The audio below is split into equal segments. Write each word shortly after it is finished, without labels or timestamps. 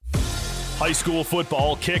High school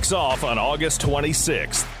football kicks off on August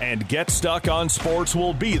 26th, and Get Stuck on Sports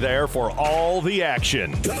will be there for all the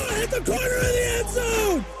action. Hit the corner of the end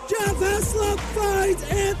zone! Jeff Heslop finds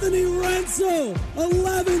Anthony Renzel.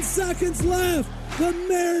 11 seconds left. The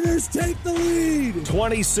Mariners take the lead.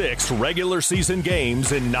 26 regular season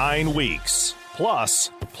games in 9 weeks. Plus,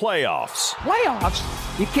 playoffs.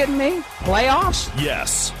 Playoffs? You kidding me? Playoffs?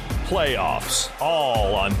 Yes, playoffs.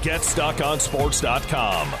 All on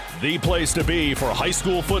GetStuckOnSports.com. The place to be for high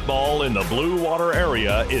school football in the Blue Water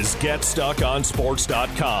area is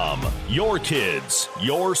GetStuckOnSports.com. Your kids,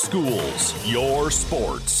 your schools, your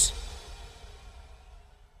sports.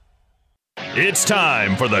 It's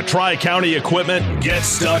time for the Tri-County Equipment Get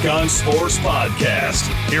Stuck on Sports podcast.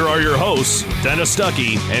 Here are your hosts, Dennis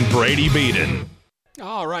Stuckey and Brady Beaton.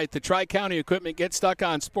 All right, the Tri-County Equipment Get Stuck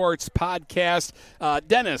on Sports podcast.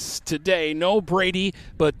 Dennis today, no Brady,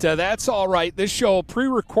 but that's all right. This show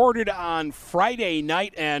pre-recorded on Friday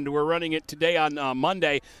night, and we're running it today on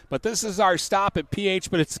Monday. But this is our stop at PH,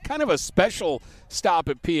 but it's kind of a special stop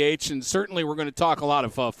at PH, and certainly we're going to talk a lot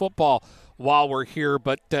of football while we're here,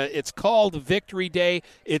 but it's called Victory Day.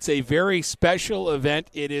 It's a very special event.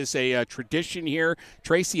 It is a tradition here.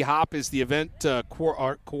 Tracy Hopp is the event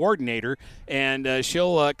coordinator, and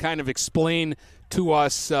she'll kind of explain to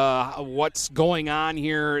us what's going on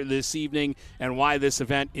here this evening and why this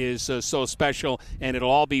event is so special, and it'll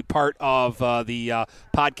all be part of the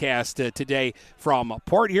podcast today from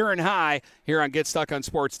Port Huron High here on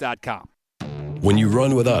GetStuckOnSports.com. When you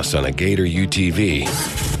run with us on a Gator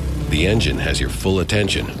UTV, the engine has your full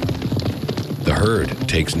attention, the herd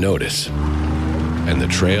takes notice, and the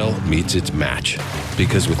trail meets its match.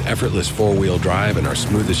 Because with effortless four-wheel drive and our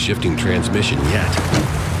smoothest shifting transmission yet,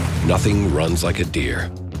 nothing runs like a deer.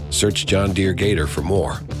 Search John Deere Gator for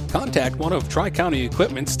more. Contact one of Tri-County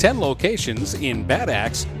Equipment's 10 locations in Bad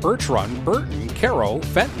Axe, Birch Run, Burton, Caro,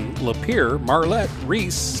 Fenton, Lapeer, Marlette,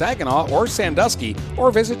 Reese, Saginaw, or Sandusky,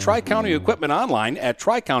 or visit Tri-County Equipment online at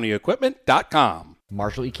tricountyequipment.com.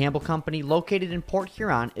 Marshall E. Campbell Company, located in Port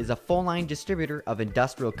Huron, is a full-line distributor of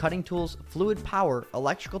industrial cutting tools, fluid power,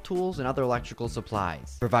 electrical tools, and other electrical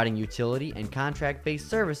supplies, providing utility and contract-based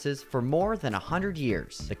services for more than 100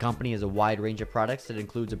 years. The company has a wide range of products that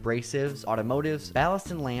includes abrasives, automotives,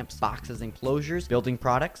 ballast and lamps, boxes and closures, building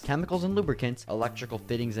products, chemicals and lubricants, electrical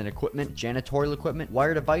fittings and equipment, janitorial equipment,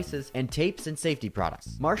 wire devices, and tapes and safety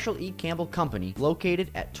products. Marshall E. Campbell Company,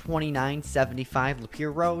 located at 2975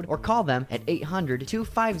 Lapeer Road, or call them at 800-250-7520.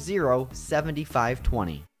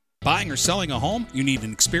 Buying or selling a home? You need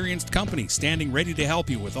an experienced company standing ready to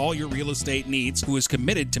help you with all your real estate needs, who is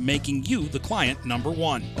committed to making you the client number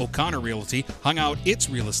one. O'Connor Realty hung out its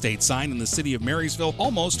real estate sign in the city of Marysville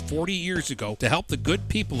almost 40 years ago to help the good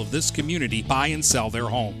people of this community buy and sell their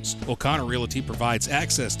homes. O'Connor Realty provides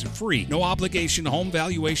access to free, no-obligation home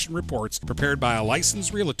valuation reports prepared by a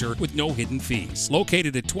licensed realtor with no hidden fees.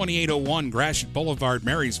 Located at 2801 Gratiot Boulevard,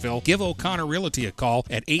 Marysville, give O'Connor Realty a call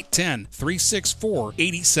at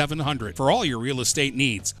 810-364-8700 for all your real estate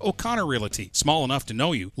needs. O'Connor Realty, small enough to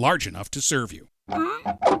know you, large enough to serve you.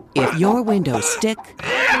 If your windows stick,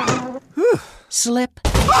 slip,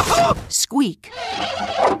 squeak,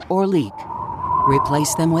 or leak,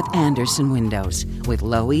 replace them with Andersen Windows. With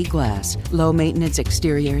low E-glass, low-maintenance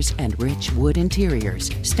exteriors, and rich wood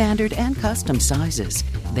interiors, standard and custom sizes,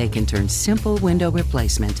 they can turn simple window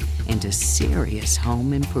replacement into serious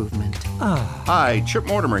home improvement. Hi, Chip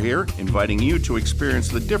Mortimer here, inviting you to experience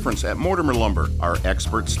the difference at Mortimer Lumber. Our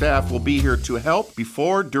expert staff will be here to help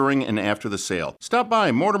before, during, and after the sale. Stop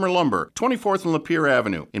by Mortimer Lumber, 24th and Lapeer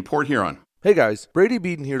Avenue in Port Huron. Hey guys, Brady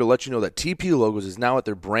Beaton here to let you know that TP Logos is now at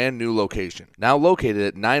their brand new location. Now located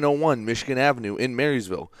at 901 Michigan Avenue in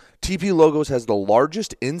Marysville, TP Logos has the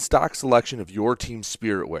largest in-stock selection of your team's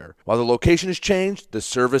spirit wear. While the location has changed, the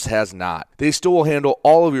service has not. They still will handle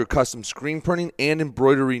all of your custom screen printing and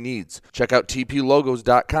embroidery needs. Check out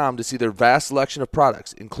tplogos.com to see their vast selection of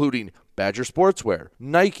products, including Badger Sportswear,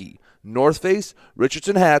 Nike, North Face,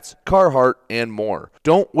 Richardson hats, Carhartt, and more.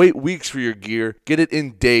 Don't wait weeks for your gear. Get it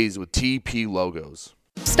in days with TP Logos.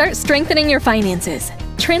 Start strengthening your finances.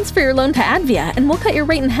 Transfer your loan to Advia and we'll cut your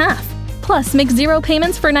rate in half. Plus, make 0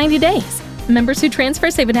 payments for 90 days. Members who transfer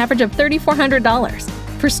save an average of $3,400.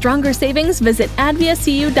 For stronger savings, visit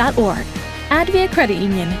adviacu.org. Advia Credit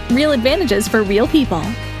Union. Real advantages for real people.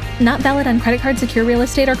 Not valid on credit card, secure real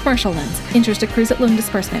estate, or commercial loans. Interest accrues at loan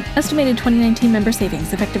disbursement. Estimated 2019 member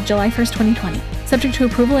savings effective July 1st, 2020. Subject to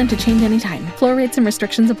approval and to change anytime. Floor rates and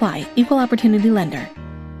restrictions apply. Equal opportunity lender.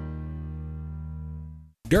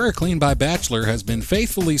 DuraClean by Bachelor has been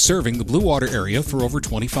faithfully serving the Blue Water area for over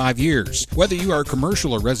 25 years. Whether you are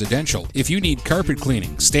commercial or residential, if you need carpet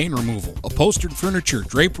cleaning, stain removal, upholstered furniture,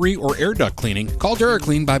 drapery, or air duct cleaning, call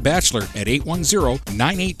DuraClean by Bachelor at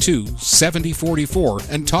 810-982-7044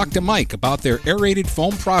 and talk to Mike about their aerated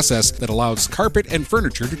foam process that allows carpet and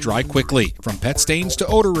furniture to dry quickly. From pet stains to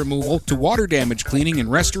odor removal to water damage cleaning and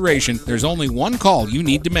restoration, there's only one call you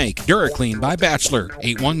need to make. DuraClean by Bachelor,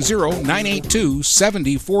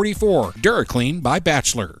 810-982-7044. DuraClean by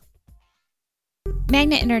Bachelor.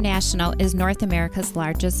 Magna International is North America's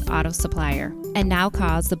largest auto supplier and now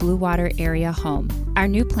calls the Blue Water area home. Our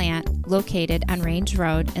new plant, located on Range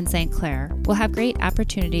Road in St. Clair, will have great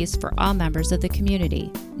opportunities for all members of the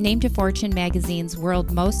community. Named to Fortune magazine's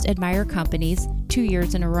World Most Admired Companies 2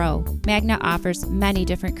 years in a row, Magna offers many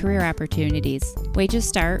different career opportunities. Wages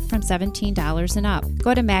start from $17 and up.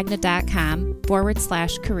 Go to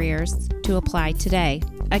magna.com/careers to apply today.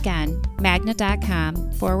 Again,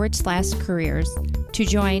 magna.com/careers to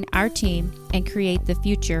join our team and create the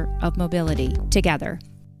future of mobility together.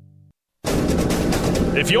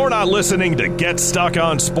 If you're not listening to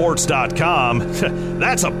GetStuckOnSports.com,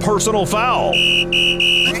 that's a personal foul.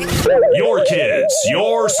 Your kids,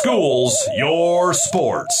 your schools, your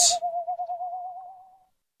sports.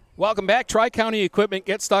 Welcome back. Tri-County Equipment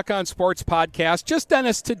Get Stuck on Sports podcast. Just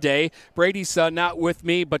Dennis today. Brady's not with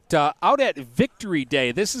me, but out at Victory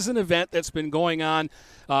Day. This is an event that's been going on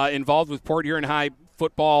involved with Port Huron High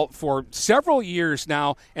football for several years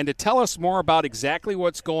now. And to tell us more about exactly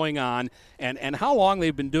what's going on and how long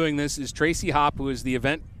they've been doing this is Tracy Hopp, who is the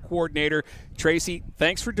event coordinator. Tracy,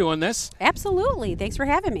 thanks for doing this. Absolutely. Thanks for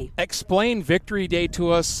having me. Explain Victory Day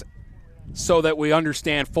to us so that we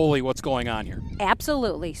understand fully what's going on here.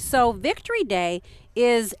 Absolutely. So Victory Day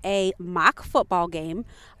is a mock football game.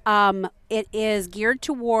 It is geared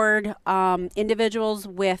toward individuals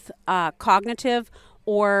with cognitive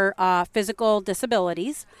or physical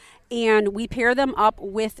disabilities. And we pair them up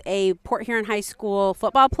with a Port Huron High School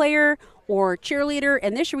football player or cheerleader.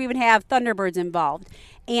 And this year we even have Thunderbirds involved.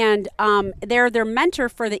 And they're their mentor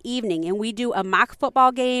for the evening. And we do a mock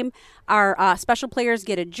football game. Our special players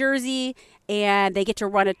get a jersey, and they get to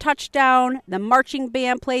run a touchdown. The marching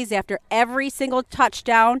band plays after every single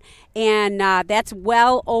touchdown. And that's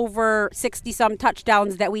well over 60-some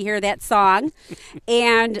touchdowns that we hear that song.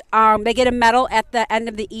 And they get a medal at the end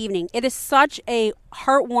of the evening. It is such a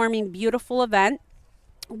heartwarming, beautiful event.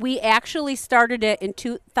 We actually started it in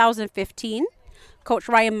 2015. Coach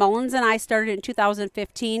Ryan Mullins and I started in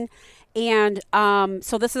 2015, and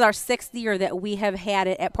so this is our 6th year that we have had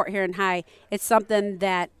it at Port Huron High. It's something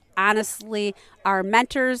that, honestly, our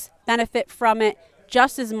mentors benefit from it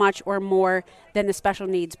just as much or more than the special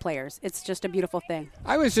needs players. It's just a beautiful thing.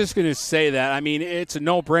 I was just going to say that. I mean, it's a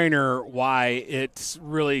no-brainer why it's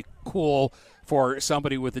really cool for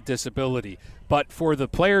somebody with a disability. But for the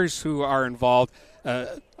players who are involved,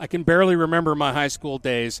 I can barely remember my high school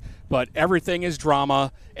days, but everything is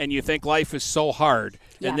drama, and you think life is so hard.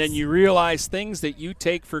 Yes. And then you realize things that you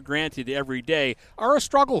take for granted every day are a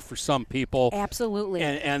struggle for some people. Absolutely.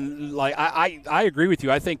 And like I agree with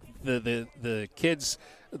you. I think the kids,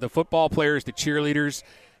 the football players, the cheerleaders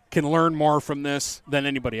can learn more from this than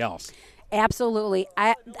anybody else. Absolutely.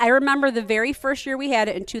 I remember the very first year we had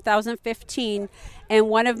it in 2015, and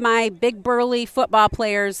one of my big burly football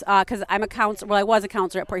players, because I'm a counselor, well, I was a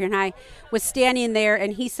counselor at Port Huron High, was standing there,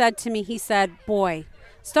 and he said to me, boy,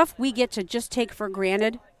 stuff we get to just take for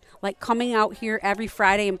granted, like coming out here every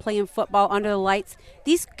Friday and playing football under the lights,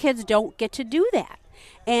 these kids don't get to do that.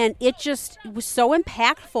 And it was so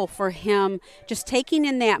impactful for him just taking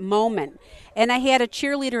in that moment. And I had a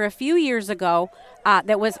cheerleader a few years ago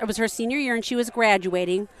it was her senior year, and she was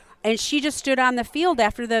graduating. And she just stood on the field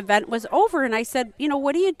after the event was over. And I said,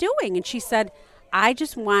 what are you doing? And she said, I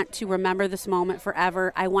just want to remember this moment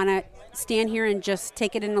forever. I want to stand here and just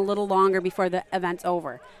take it in a little longer before the event's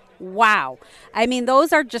over. Wow. I mean,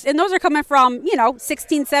 those are coming from,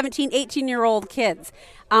 16, 17, 18-year-old kids.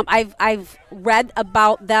 I've read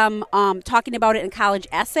about them talking about it in college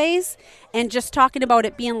essays and just talking about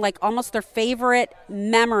it being like almost their favorite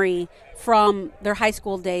memory from their high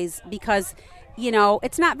school days because,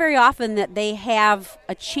 it's not very often that they have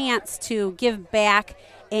a chance to give back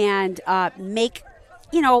and make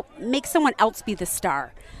someone else be the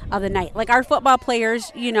star of the night. Like our football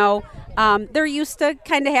players, they're used to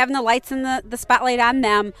kind of having the lights and the spotlight on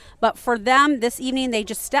them. But for them this evening, they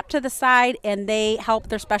just step to the side and they help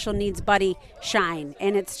their special needs buddy shine.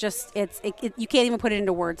 And it's just, you can't even put it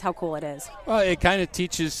into words how cool it is. Well, it kind of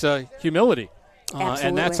teaches humility. Absolutely.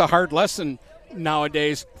 And that's a hard lesson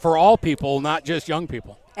nowadays for all people, not just young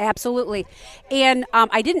people. Absolutely. And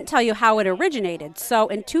I didn't tell you how it originated. So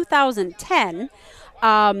in 2010,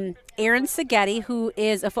 Aaron Seghetti, who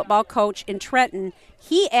is a football coach in Trenton,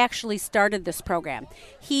 he actually started this program.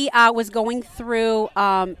 He was going through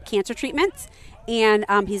cancer treatments, and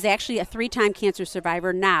he's actually a 3-time cancer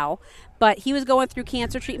survivor now. But he was going through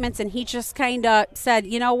cancer treatments, and he just kind of said,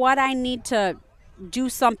 you know what, I need to do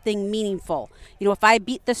something meaningful. You know, if I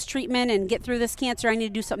beat this treatment and get through this cancer, I need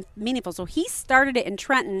to do something meaningful. So he started it in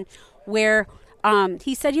Trenton, where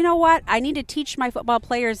he said, you know what, I need to teach my football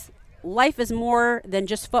players life is more than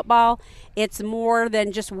just football. It's more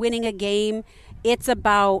than just winning a game. It's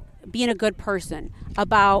about being a good person,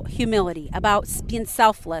 about humility, about being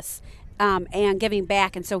selfless, and giving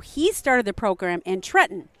back. And so he started the program in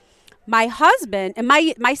Trenton. My husband and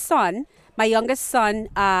my son, my youngest son,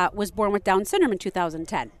 was born with Down syndrome in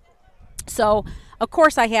 2010. So, of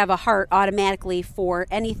course, I have a heart automatically for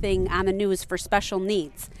anything on the news for special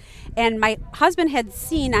needs. And my husband had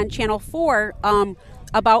seen on Channel 4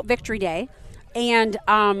 about Victory Day. And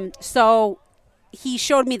so he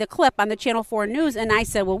showed me the clip on the Channel 4 News, and I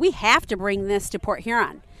said, well, we have to bring this to Port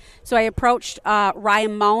Huron. So I approached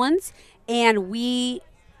Ryan Mullins, and we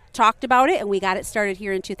talked about it, and we got it started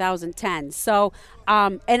here in 2010. So,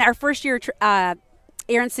 and our first year,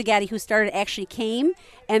 Aaron Seghetti, who started, actually came,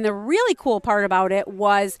 and the really cool part about it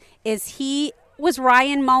is he was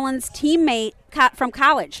Ryan Mullins' teammate from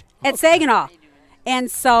college at Saginaw.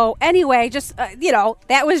 And so, anyway, just,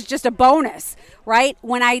 that was just a bonus, right?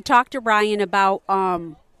 When I talked to Ryan about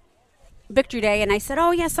Victory Day, and I said,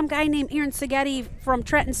 oh, yeah, some guy named Aaron Seghetti from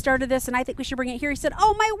Trenton started this, and I think we should bring it here. He said,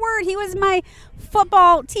 oh, my word, he was my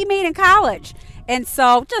football teammate in college. And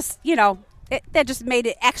so, just, that just made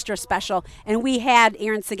it extra special. And we had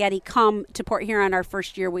Aaron Seghetti come to Port Huron our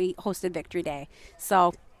first year we hosted Victory Day.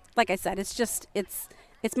 So, like I said,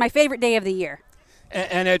 it's my favorite day of the year.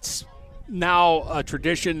 And it's now a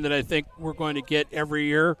tradition that I think we're going to get every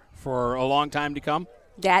year for a long time to come?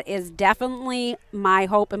 That is definitely my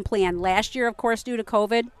hope and plan. Last year, of course, due to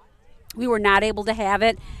COVID, we were not able to have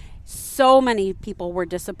it. So many people were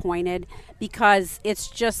disappointed because it's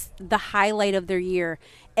just the highlight of their year.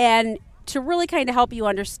 And to really kind of help you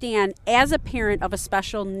understand, as a parent of a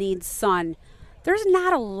special needs son, there's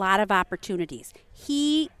not a lot of opportunities.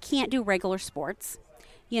 He can't do regular sports,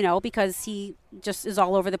 because he just is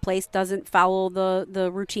all over the place, doesn't follow the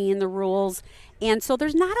routine, the rules. And so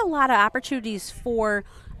there's not a lot of opportunities for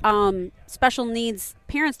special needs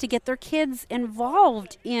parents to get their kids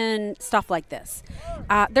involved in stuff like this.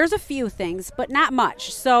 There's a few things, but not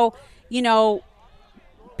much. So,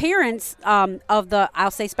 parents of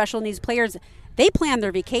I'll say special needs players, they plan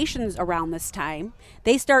their vacations around this time.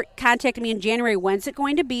 They start contacting me in January. When's it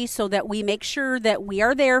going to be, so that we make sure that we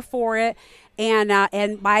are there for it. And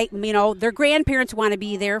their grandparents want to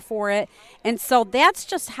be there for it. And so that's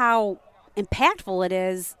just how impactful it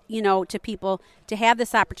is, to people to have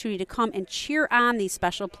this opportunity to come and cheer on these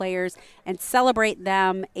special players and celebrate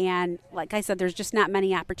them. And like I said, there's just not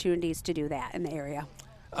many opportunities to do that in the area.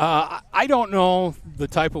 I don't know the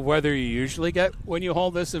type of weather you usually get when you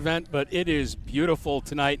hold this event, but it is beautiful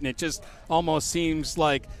tonight, and it just almost seems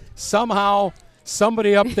like somehow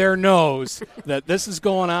somebody up there knows that this is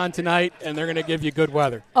going on tonight, and they're going to give you good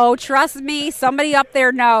weather. Oh, trust me, somebody up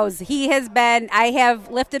there knows. I have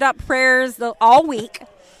lifted up prayers all week.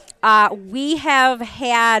 We have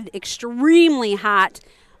had extremely hot,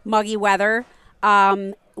 muggy weather.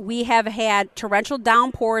 We have had torrential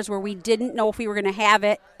downpours where we didn't know if we were going to have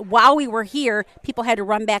it. While we were here, people had to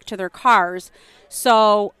run back to their cars.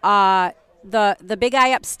 So the big guy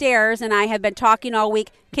upstairs and I have been talking all week.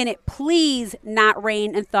 Can it please not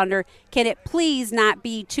rain and thunder? Can it please not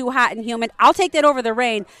be too hot and humid? I'll take that over the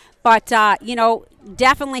rain. But,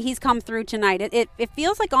 definitely he's come through tonight. It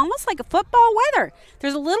feels like almost like a football weather.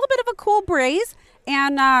 There's a little bit of a cool breeze,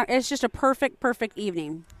 and it's just a perfect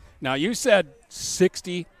evening. Now, you said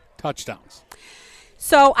 60 touchdowns.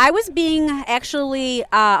 So I was being actually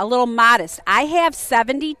a little modest. I have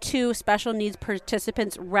 72 special needs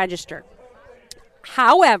participants registered.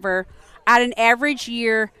 However, at an average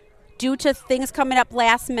year, due to things coming up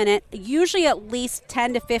last minute, usually at least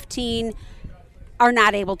 10 to 15 are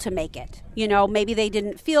not able to make it. Maybe they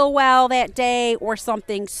didn't feel well that day or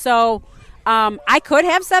something. So I could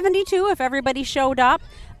have 72 if everybody showed up.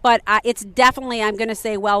 But it's definitely, I'm going to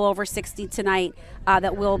say, well over 60 tonight.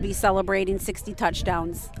 that will be celebrating 60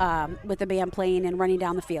 touchdowns with the band playing and running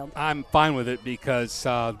down the field. I'm fine with it because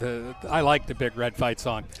I like the Big Red Fight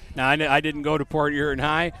song. Now, I didn't go to Port Huron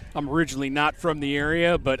High. I'm originally not from the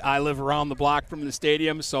area, but I live around the block from the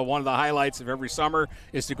stadium, so one of the highlights of every summer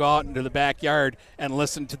is to go out into the backyard and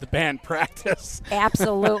listen to the band practice.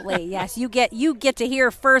 Absolutely, yes. You get to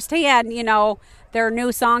hear firsthand, their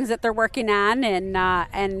new songs that they're working on,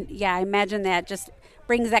 and yeah, I imagine that just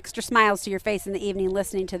brings extra smiles to your face in the evening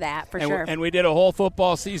listening to that, for sure. And we did a whole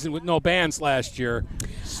football season with no bands last year.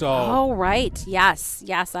 So. Oh, right. Yes,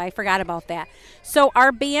 I forgot about that. So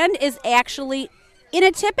our band is actually, in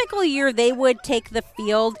a typical year, they would take the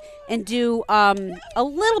field and do a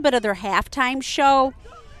little bit of their halftime show,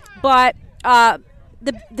 but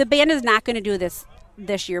the band is not going to do this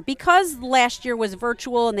year because last year was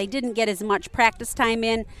virtual and they didn't get as much practice time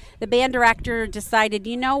in. The band director decided,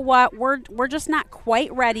 you know what, we're just not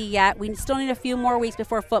quite ready yet. We still need a few more weeks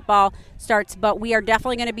before football starts, but we are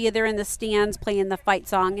definitely going to be there in the stands playing the fight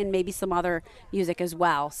song and maybe some other music as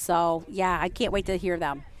well. So yeah, I can't wait to hear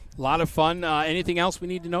them. A lot of fun. Anything else we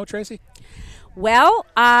need to know, Tracy? Well,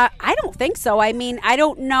 I don't think so. I mean, I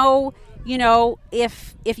don't know,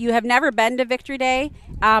 if you have never been to Victory Day,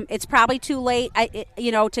 it's probably too late,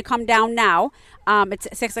 to come down now. It's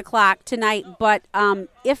at 6 o'clock tonight. But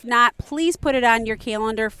if not, please put it on your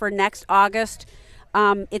calendar for next August.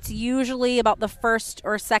 It's usually about the first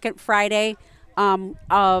or second Friday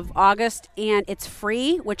of August, and it's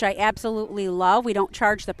free, which I absolutely love. We don't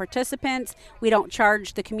charge the participants. We don't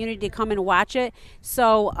charge the community to come and watch it.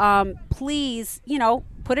 So please,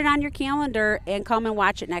 put it on your calendar and come and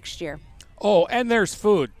watch it next year. Oh, and there's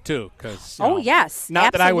food, too. Yes. Not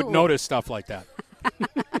absolutely. That I would notice stuff like that.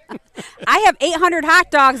 I have 800 hot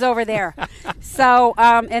dogs over there. So,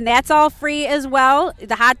 and that's all free as well.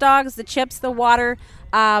 The hot dogs, the chips, the water,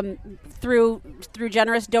 through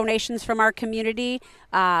generous donations from our community,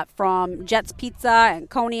 from Jets Pizza and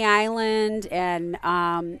Coney Island and,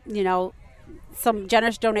 some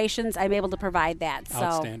generous donations. I'm able to provide that. So,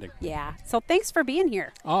 outstanding. Yeah. So thanks for being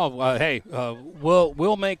here. Oh, hey,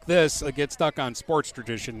 we'll make this a Get Stuck on Sports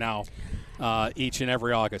tradition now, each and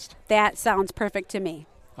every August. That sounds perfect to me.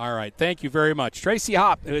 All right. Thank you very much. Tracy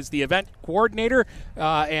Hopp is the event coordinator,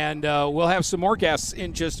 and we'll have some more guests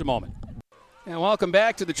in just a moment. And welcome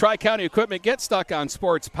back to the Tri-County Equipment Get Stuck on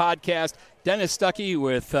Sports podcast. Dennis Stuckey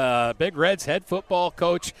with Big Red's head football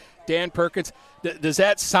coach, Dan Perkins. Does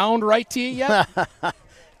that sound right to you yet?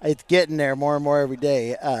 It's getting there more and more every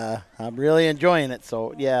day. I'm really enjoying it.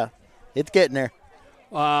 So, yeah, it's getting there.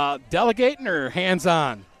 Delegating or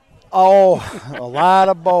hands-on? Oh, a lot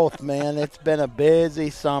of both, man. It's been a busy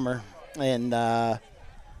summer, and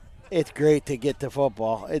it's great to get to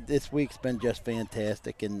football. This week's been just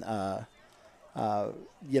fantastic, and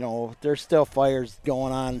there's still fires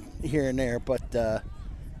going on here and there, but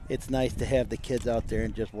it's nice to have the kids out there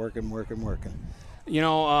and just working.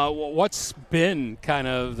 What's been kind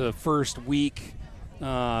of the first week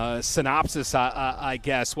synopsis, I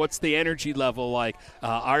guess? What's the energy level like?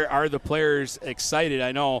 Are the players excited?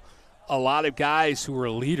 I know a lot of guys who are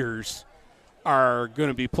leaders are going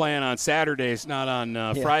to be playing on Saturdays, not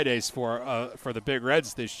on Fridays for the Big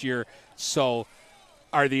Reds this year. So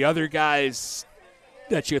are the other guys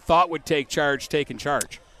that you thought would take charge taking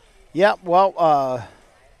charge? Yeah, well,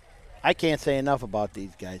 I can't say enough about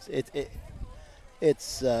these guys.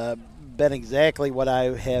 It's been exactly what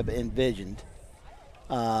I have envisioned,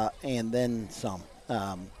 and then some.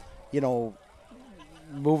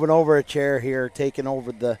 Moving over a chair here, taking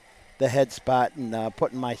over the head spot and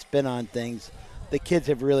putting my spin on things, the kids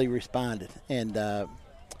have really responded. And,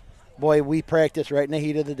 boy, we practice right in the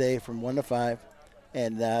heat of the day from 1 to 5,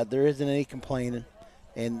 and there isn't any complaining,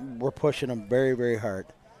 and we're pushing them very, very hard.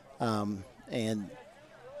 And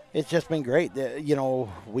it's just been great.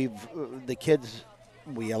 The kids,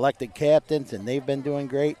 we elected captains, and they've been doing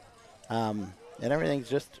great. And everything's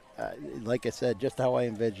just, like I said, just how I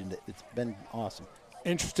envisioned it. It's been awesome.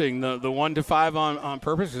 Interesting. The 1 to 5 on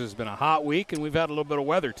purpose has been a hot week, and we've had a little bit of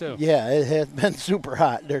weather too. Yeah, it has been super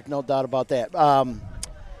hot. There's no doubt about that.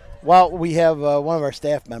 We have one of our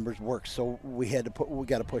staff members works, so we got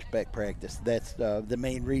to push back practice. That's the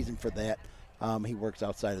main reason for that. He works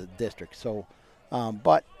outside of the district, so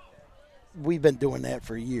but we've been doing that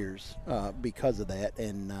for years because of that,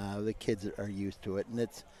 and the kids are used to it. And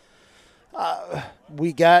it's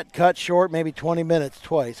we got cut short maybe 20 minutes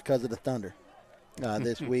twice because of the thunder.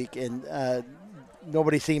 This week, and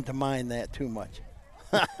nobody seemed to mind that too much.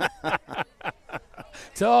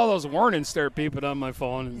 Till all those warnings start beeping on my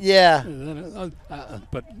phone. Yeah.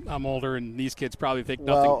 But I'm older, and these kids probably think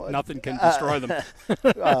nothing can destroy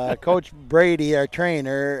them. Coach Brady, our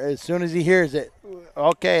trainer, as soon as he hears it,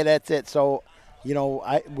 okay, that's it. So,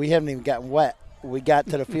 we haven't even gotten wet. We got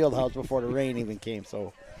to the field house before the rain even came.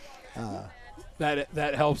 So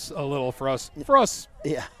that helps a little for us. For us,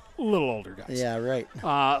 yeah, a little older guys. Yeah, right.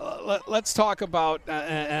 Let's talk about,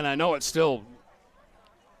 and I know it's still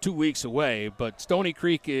 2 weeks away, but Stony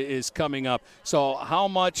Creek is coming up. So how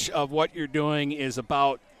much of what you're doing is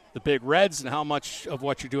about the Big Reds, and how much of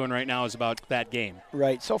what you're doing right now is about that game?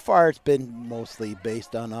 Right. So far, it's been mostly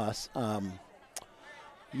based on us.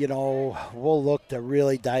 We'll look to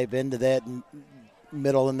really dive into that in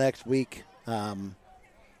middle of next week,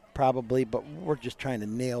 probably, but we're just trying to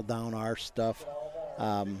nail down our stuff.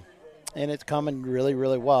 And it's coming really,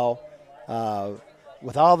 really well.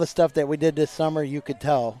 With all the stuff that we did this summer, you could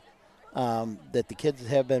tell that the kids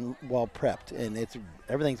have been well prepped, and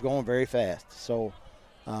everything's going very fast. So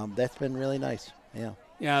that's been really nice. Yeah.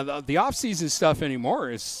 Yeah, the off-season stuff anymore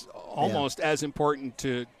is almost as important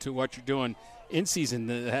to what you're doing in season.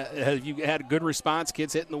 Have you had a good response,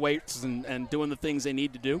 kids hitting the weights and doing the things they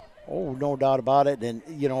need to do? Oh, no doubt about it. And,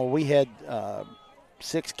 we had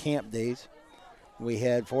 6 camp days. We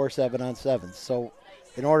had 4 7-on-7s. So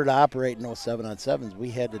in order to operate in those 7-on-7s,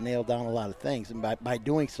 we had to nail down a lot of things. And by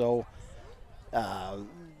doing so,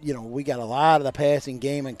 we got a lot of the passing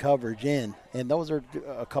game and coverage in. And those are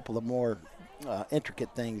a couple of more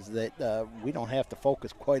intricate things that we don't have to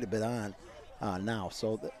focus quite a bit on now.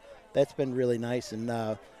 So that's been really nice.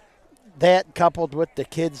 And that coupled with the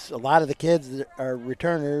kids, a lot of the kids that are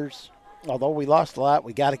returners, although we lost a lot,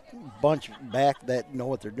 we got a bunch back that know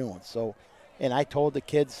what they're doing. So, and I told the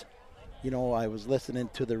kids, I was listening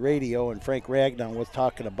to the radio, and Frank Ragnon was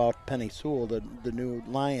talking about Penny Sewell, the new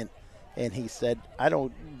Lion, and he said,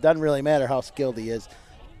 doesn't really matter how skilled he is.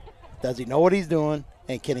 Does he know what he's doing,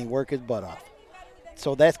 and can he work his butt off?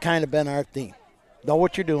 So that's kind of been our theme. Know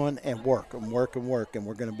what you're doing and work, and work, and work, and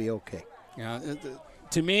we're going to be okay. Yeah,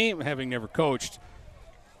 to me, having never coached,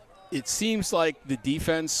 it seems like the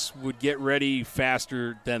defense would get ready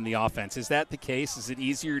faster than the offense. Is that the case? Is it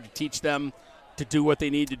easier to teach them to do what they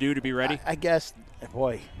need to do to be ready? I guess,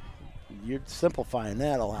 boy, you're simplifying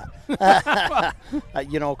that a lot.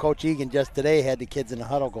 Coach Egan just today had the kids in the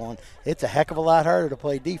huddle going, it's a heck of a lot harder to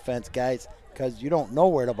play defense, guys, because you don't know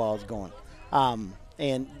where the ball's going.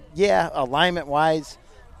 And, yeah, alignment-wise,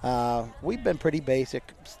 we've been pretty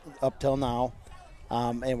basic up till now,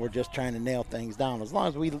 and we're just trying to nail things down. As long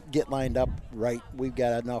as we get lined up right, we've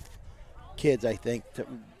got enough kids, I think,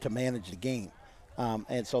 to manage the game.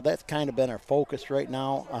 And so that's kind of been our focus right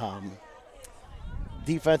now.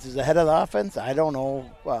 Defense is ahead of the offense. I don't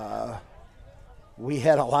know. We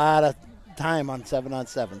had a lot of time on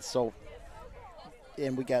 7-on-7, so,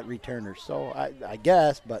 and we got returners. So I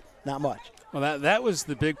guess, but not much. Well, that was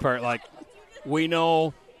the big part. Like, we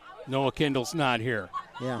know Noah Kindle's not here.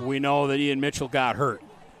 Yeah. We know that Ian Mitchell got hurt.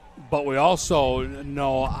 But we also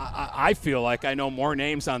know, I feel like I know more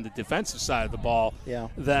names on the defensive side of the ball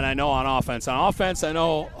than I know on offense. On offense, I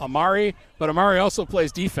know Amari, but Amari also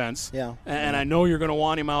plays defense. Yeah. And I know you're going to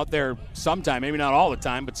want him out there sometime, maybe not all the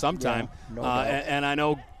time, but sometime. Yeah, no doubt. And I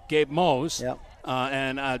know Gabe Mose. Yep.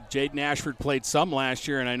 And Jaden Ashford played some last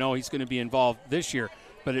year, and I know he's going to be involved this year.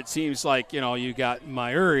 But it seems like, you got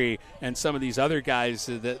Myuri and some of these other guys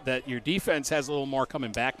that your defense has a little more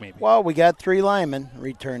coming back maybe. Well, we got 3 linemen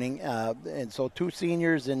returning, and so 2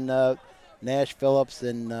 seniors in Nash Phillips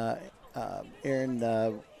and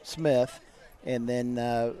Aaron Smith, and then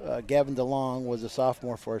Gavin DeLong was a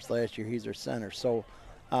sophomore for us last year. He's our center. So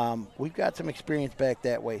we've got some experience back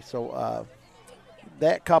that way. So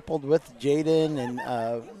that coupled with Jaden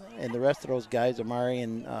and the rest of those guys, Amari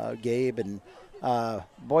and Gabe and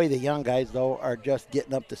boy, the young guys, though, are just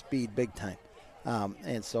getting up to speed big time.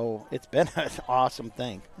 And so it's been an awesome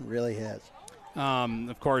thing. It really has.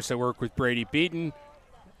 Of course, I work with Brady Beaton.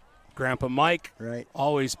 Grandpa Mike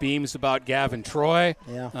always beams about Gavin Troy.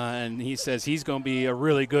 Yeah. And he says he's going to be a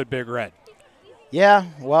really good Big Red. Yeah,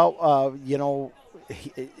 well, you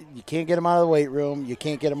can't get him out of the weight room. You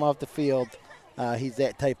can't get him off the field. He's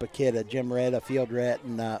that type of kid, a gym rat, a field rat,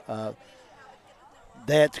 and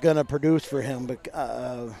that's going to produce for him. But,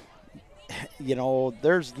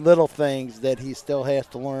 there's little things that he still has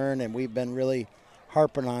to learn, and we've been really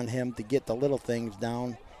harping on him to get the little things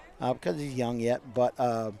down because he's young yet.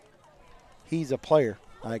 But he's a player,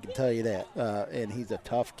 I can tell you that. And he's a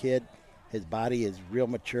tough kid. His body is real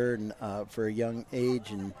mature and for a young age,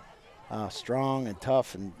 and strong and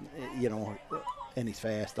tough, and, and he's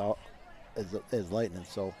fast as lightning.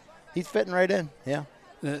 So he's fitting right in, yeah.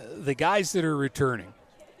 the guys that are returning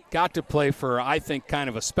got to play for, I think, kind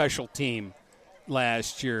of a special team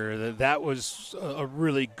last year. That was a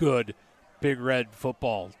really good Big Red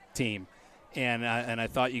football team, and I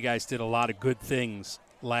thought you guys did a lot of good things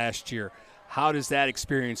last year. How does that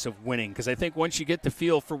experience of winning? Because I think once you get the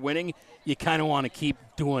feel for winning, you kind of want to keep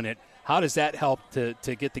doing it. How does that help to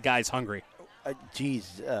get the guys hungry?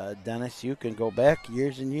 Dennis, you can go back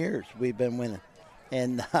years and years. We've been winning.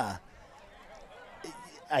 And I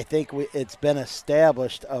think it's been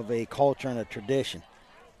established of a culture and a tradition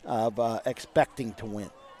of expecting to win.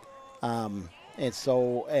 And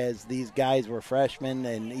so as these guys were freshmen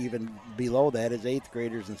and even below that as eighth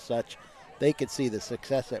graders and such, they could see the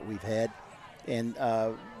success that we've had. And,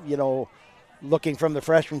 looking from the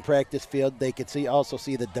freshman practice field, they could also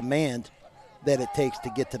see the demand that it takes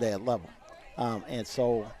to get to that level. And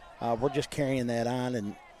so we're just carrying that on,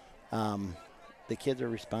 and the kids are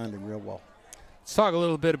responding real well. Let's talk a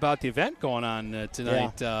little bit about the event going on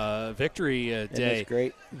tonight, Victory Day. It's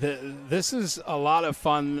great. This is a lot of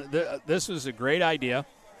fun. This was a great idea,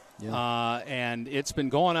 and it's been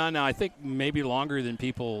going on now, I think, maybe longer than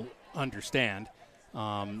people understand.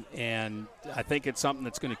 And I think it's something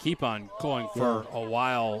that's going to keep on going for a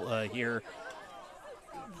while here.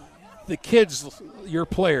 The kids, your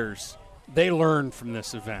players, they learn from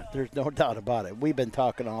this event. There's no doubt about it. We've been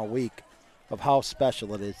talking all week of how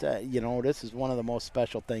special it is. This is one of the most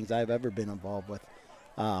special things I've ever been involved with.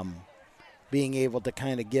 Being able to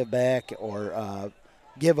kind of give back or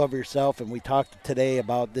give of yourself. And we talked today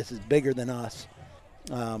about this is bigger than us.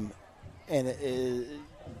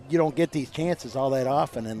 You don't get these chances all that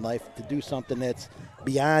often in life to do something that's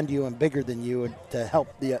beyond you and bigger than you and to help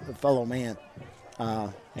the fellow man.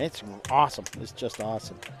 It's awesome. It's just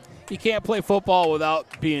awesome. You can't play football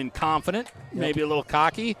without being confident, maybe a little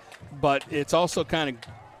cocky, but it's also kind of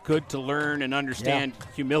good to learn and understand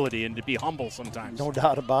humility and to be humble sometimes. No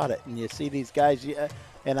doubt about it. And you see these guys,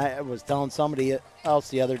 and I was telling somebody else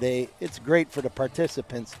the other day, it's great for the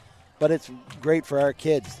participants, but it's great for our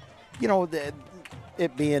kids.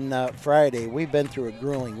 It being Friday, we've been through a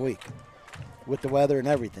grueling week with the weather and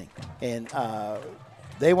everything. And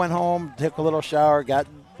they went home, took a little shower, got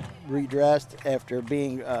redressed after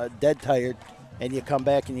being dead tired, and you come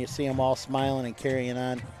back and you see them all smiling and carrying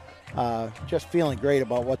on, just feeling great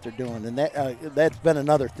about what they're doing. And that's been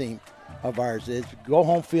another theme of ours is go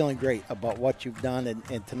home feeling great about what you've done,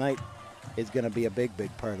 and tonight is going to be a big,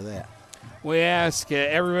 big part of that. We ask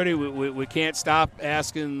everybody, we can't stop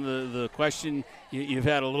asking the question. You've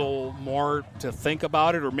had a little more to think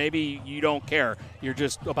about it, or maybe you don't care. You're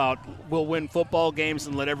just about we'll win football games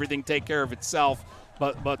and let everything take care of itself.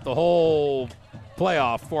 But the whole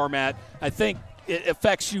playoff format, I think it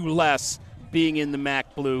affects you less being in the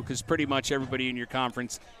MAC Blue because pretty much everybody in your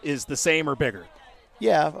conference is the same or bigger.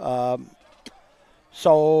 Yeah.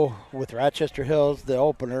 So with Rochester Hills, the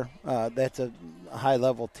opener, that's a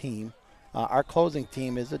high-level team. Our closing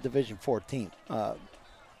team is a Division IV team,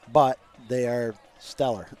 but they are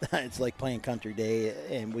stellar. It's like playing Country Day,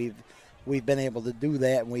 and we've been able to do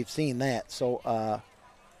that, and we've seen that. So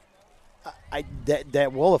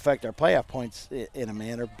that will affect our playoff points in a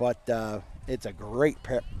manner, but it's a great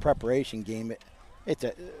preparation game. It's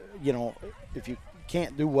if you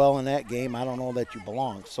can't do well in that game, I don't know that you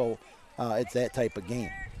belong. So it's that type of game.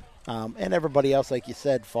 And everybody else, like you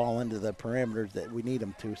said, fall into the parameters that we need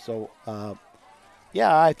them to. So, I'm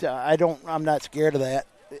not scared of that.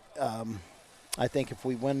 I think if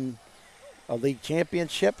we win a league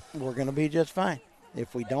championship, we're going to be just fine.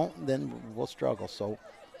 If we don't, then we'll struggle. So,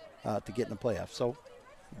 to get in the playoffs. So,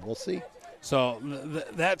 we'll see. So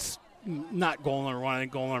that's not goal number one. I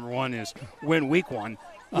think goal number one is win week one.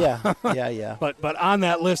 Yeah. But on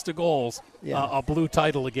that list of goals, a blue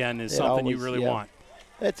title again is something you really want.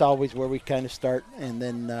 That's always where we kind of start, and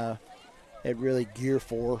then it really gear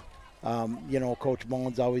for. Coach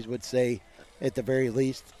Mullins always would say, at the very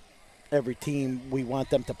least, every team, we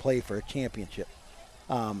want them to play for a championship.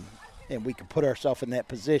 And we can put ourselves in that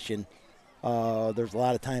position. There's a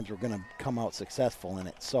lot of times we're going to come out successful in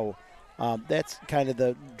it. So that's kind of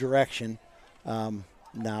the direction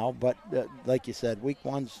now. But like you said, week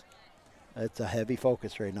one's it's a heavy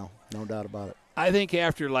focus right now, no doubt about it. I think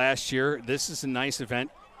after last year, this is a nice event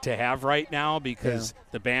to have right now because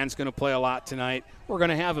the band's going to play a lot tonight. We're going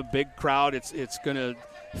to have a big crowd. It's going to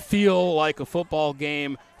feel like a football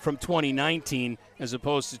game from 2019 as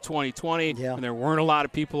opposed to 2020 when there weren't a lot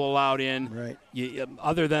of people allowed in. Right.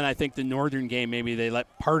 Other than I think the Northern game, maybe they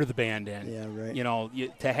let part of the band in. Yeah,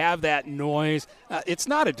 right. To have that noise, it's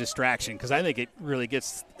not a distraction because I think it really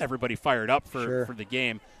gets everybody fired up for the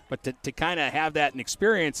game. But to kind of have that and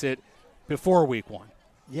experience it before week one.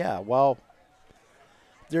 Yeah, well,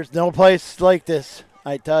 there's no place like this,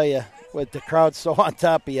 I tell you, with the crowd so on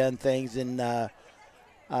top of you and things. And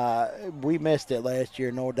we missed it last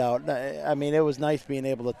year, no doubt. I mean, it was nice being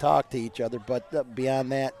able to talk to each other, but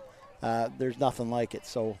beyond that, there's nothing like it.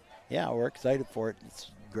 So, yeah, we're excited for it. It's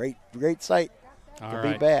a great sight to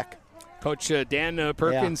be back. Coach Dan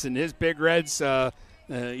Perkins and his Big Reds,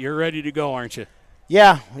 you're ready to go, aren't you?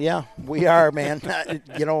 Yeah, we are, man.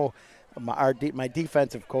 You know, my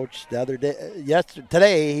defensive coach the other day,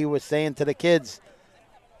 today, he was saying to the kids,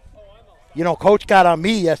 you know, Coach got on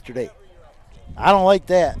me yesterday. I don't like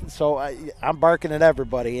that, so I'm barking at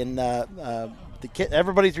everybody, and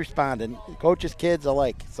everybody's responding, coaches, kids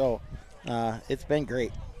alike. So it's been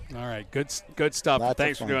great. All right, good stuff.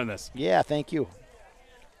 Thanks for doing this. Yeah, thank you.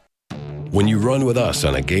 When you run with us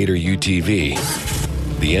on a Gator UTV,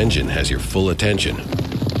 the engine has your full attention.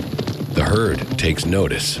 The herd takes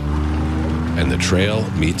notice. And the trail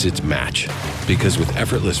meets its match. Because with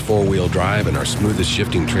effortless four-wheel drive and our smoothest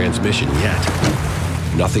shifting transmission yet,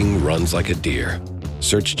 nothing runs like a deer.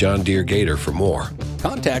 Search John Deere Gator for more.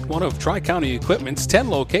 Contact one of Tri-County Equipment's 10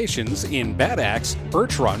 locations in Bad Axe,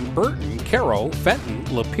 Birch Run, Burton, Caro, Fenton,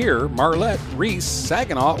 Lapeer, Marlette, Reese,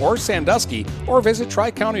 Saginaw, or Sandusky, or visit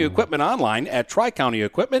Tri-County Equipment online at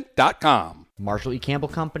tricountyequipment.com. Marshall E. Campbell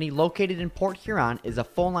Company, located in Port Huron, is a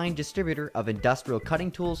full-line distributor of industrial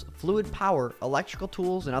cutting tools, fluid power, electrical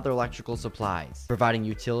tools, and other electrical supplies, providing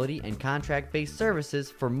utility and contract-based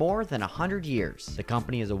services for more than 100 years. The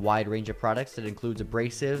company has a wide range of products that includes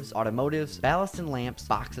abrasives, automotives, ballast and lamps,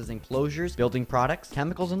 boxes and closures, building products,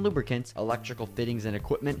 chemicals and lubricants, electrical fittings and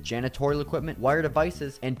equipment, janitorial equipment, wire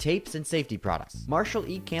devices, and tapes and safety products. Marshall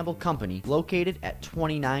E. Campbell Company, located at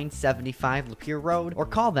 2975 Lapeer Road, or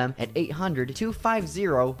call them at 800-250-7520.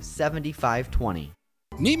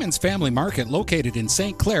 Neiman's Family Market, located in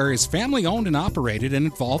St. Clair, is family-owned and operated and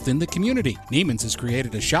involved in the community. Neiman's has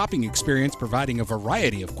created a shopping experience providing a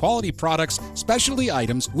variety of quality products, specialty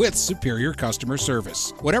items with superior customer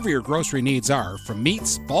service. Whatever your grocery needs are, from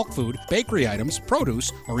meats, bulk food, bakery items,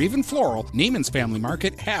 produce, or even floral, Neiman's Family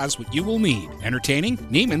Market has what you will need. Entertaining?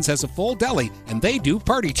 Neiman's has a full deli, and they do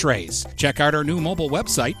party trays. Check out our new mobile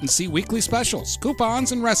website and see weekly specials,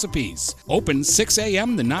 coupons, and recipes. Open 6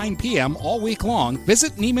 a.m. to 9 p.m. all week long.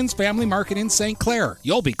 Visit Neiman's Family Market in St. Clair.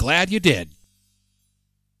 You'll be glad you did.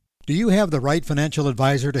 Do you have the right financial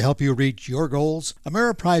advisor to help you reach your goals?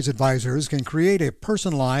 Ameriprise Advisors can create a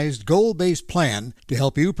personalized, goal-based plan to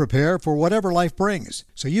help you prepare for whatever life brings,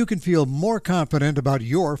 so you can feel more confident about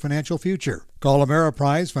your financial future. Call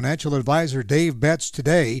Ameriprise Financial Advisor Dave Betts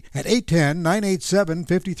today at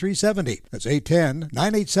 810-987-5370. That's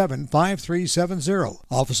 810-987-5370.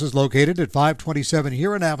 Office is located at 527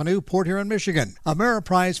 Huron Avenue, Port Huron, Michigan.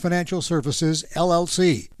 Ameriprise Financial Services,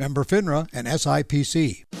 LLC. Member FINRA and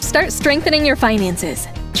SIPC. Start strengthening your finances.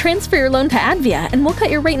 Transfer your loan to Advia and we'll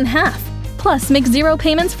cut your rate in half. Plus, make 0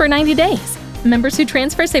 payments for 90 days. Members who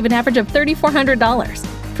transfer save an average of $3,400.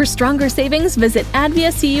 For stronger savings, visit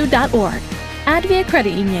adviacu.org. Advia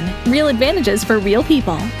Credit Union. Real advantages for real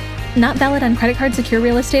people. Not valid on credit card, secure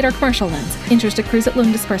real estate, or commercial loans. Interest accrues at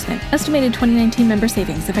loan disbursement. Estimated 2019 member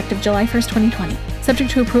savings effective July 1st, 2020.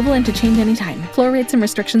 Subject to approval and to change anytime. Floor rates and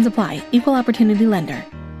restrictions apply. Equal opportunity lender.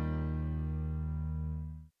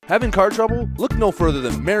 Having car trouble? Look no further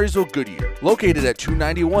than Marysville Goodyear. Located at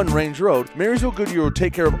 291 Range Road, Marysville Goodyear will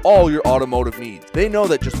take care of all your automotive needs. They know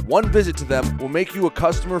that just one visit to them will make you a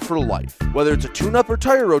customer for life. Whether it's a tune-up or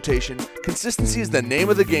tire rotation, consistency is the name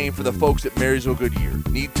of the game for the folks at Marysville Goodyear.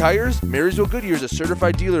 Need tires? Marysville Goodyear is a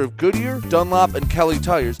certified dealer of Goodyear, Dunlop, and Kelly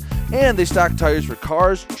tires, and they stock tires for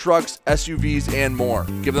cars, trucks, SUVs, and more.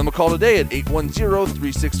 Give them a call today at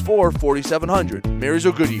 810-364-4700.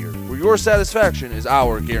 Marysville Goodyear, where your satisfaction is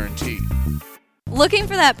our guarantee. Looking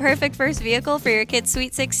for that perfect first vehicle for your kid's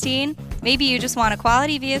Sweet 16? Maybe you just want a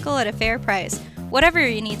quality vehicle at a fair price. Whatever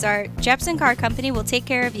your needs are, Jepson Car Company will take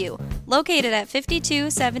care of you. Located at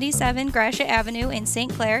 5277 Gratiot Avenue in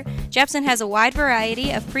St. Clair, Jepson has a wide variety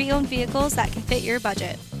of pre-owned vehicles that can fit your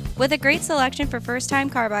budget. With a great selection for first-time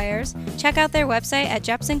car buyers, check out their website at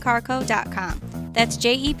jepsoncarco.com. That's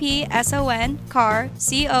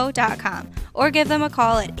JEPSONCARCO.com. Or give them a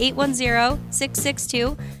call at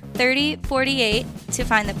 810-662-3048 to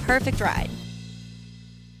find the perfect ride.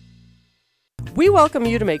 We welcome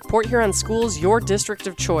you to make Port Huron Schools your district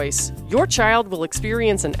of choice. Your child will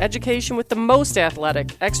experience an education with the most athletic,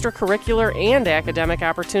 extracurricular, and academic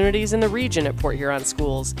opportunities in the region at Port Huron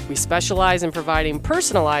Schools. We specialize in providing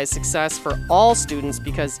personalized success for all students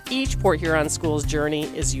because each Port Huron Schools journey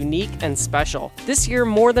is unique and special. This year,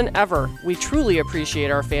 more than ever, we truly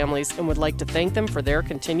appreciate our families and would like to thank them for their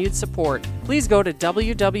continued support. Please go to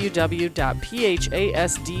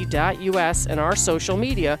www.phasd.us and our social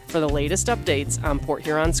media for the latest updates on Port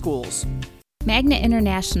Huron Schools. Magna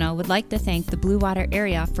International would like to thank the Blue Water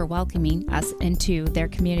area for welcoming us into their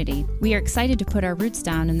community. We are excited to put our roots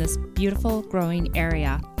down in this beautiful, growing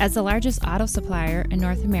area. As the largest auto supplier in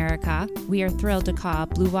North America, we are thrilled to call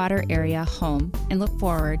Blue Water area home and look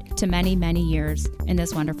forward to many, many years in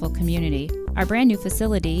this wonderful community. Our brand new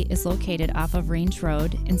facility is located off of Range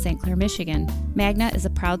Road in St. Clair, Michigan. Magna is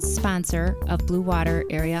a proud sponsor of Blue Water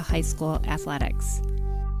Area High School athletics.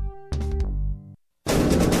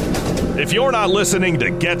 If you're not listening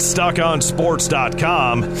to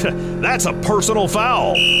GetStuckOnSports.com, that's a personal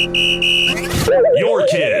foul. Your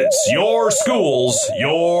kids, your schools,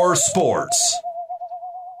 your sports.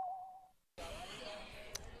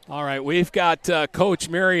 All right, we've got Coach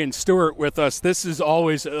Marion Stewart with us. This is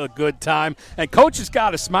always a good time. And Coach has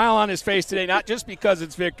got a smile on his face today, not just because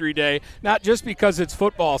it's Victory Day, not just because it's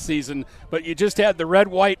football season, but you just had the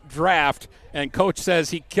red-white draft, and Coach says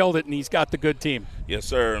he killed it and he's got the good team. Yes,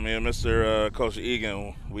 sir. Me and Mr. Coach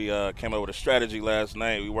Egan, we came up with a strategy last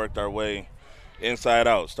night. We worked our way inside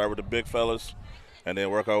out, start with the big fellas, and then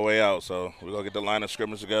work our way out. So we're going to get the line of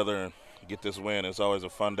scrimmage together and get this win. It's always a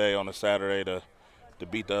fun day on a Saturday to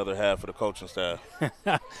beat the other half of the coaching staff.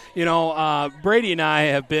 You know, Brady and I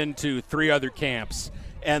have been to 3 other camps,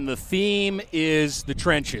 and the theme is the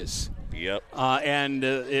trenches. Yep. And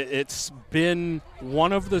it's been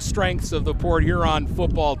one of the strengths of the Port Huron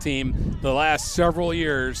football team the last several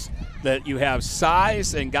years that you have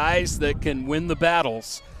size and guys that can win the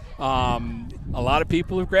battles. A lot of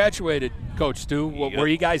people have graduated, Coach Stu. Where are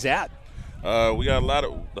you guys at? We got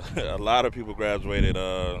a lot of people graduated.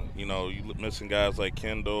 You know, you missing guys like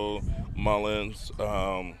Kendall, Mullins.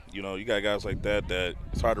 You know, you got guys like that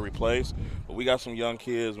it's hard to replace. But we got some young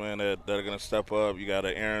kids, man, that are gonna step up. You got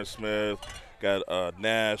Aaron Smith, got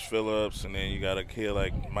Nash Phillips, and then you got a kid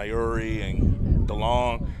like Mayuri and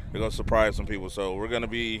DeLong. They're gonna surprise some people. So we're gonna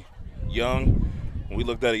be young. When we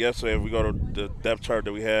looked at it yesterday, if we go to the depth chart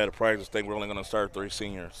that we had at practice, I think we're only gonna start 3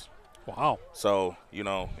 seniors. Wow. So, you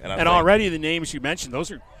know. And already the names you mentioned, those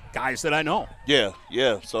are guys that I know. Yeah.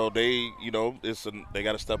 So they, you know, they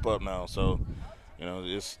got to step up now. So, you know,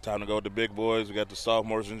 it's time to go with the big boys. We got the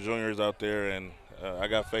sophomores and juniors out there, and I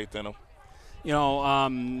got faith in them. You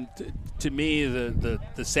know, to me,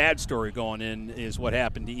 the sad story going in is what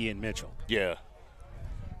happened to Ian Mitchell. Yeah.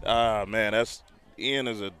 Man, Ian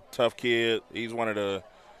is a tough kid. He's one of the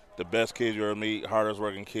best kids you ever meet, hardest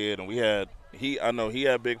working kid, and I know he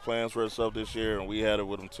had big plans for himself this year, and we had it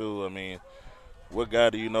with him too. I mean, what guy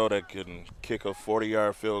do you know that can kick a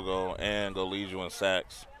 40-yard field goal and go lead you in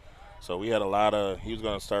sacks? So we had he was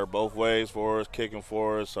going to start both ways for us, kicking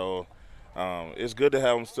for us. So it's good to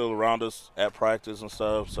have him still around us at practice and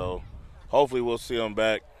stuff. So hopefully we'll see him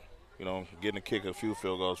back, you know, getting to kick a few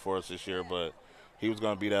field goals for us this year. But he was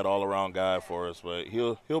going to be that all-around guy for us. But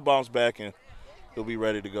he'll bounce back and he'll be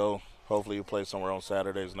ready to go. Hopefully he'll play somewhere on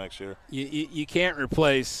Saturdays next year. You can't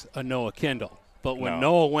replace a Noah Kendall. But when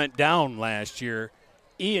Noah went down last year,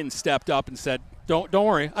 Ian stepped up and said, don't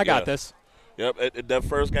worry, I got this. Yep, at that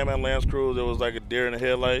first game at Lance Cruz, it was like a deer in the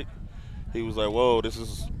headlight. He was like, whoa, this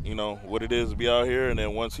is, you know, what it is to be out here. And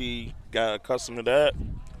then once he got accustomed to that,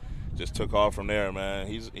 just took off from there, man.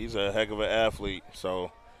 He's a heck of an athlete.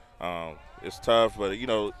 So it's tough. But, you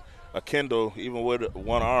know, a Kendall, even with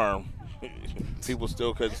one arm, people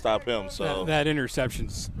still couldn't stop him. So that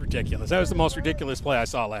interception's ridiculous. That was the most ridiculous play I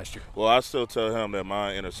saw last year. Well, I still tell him that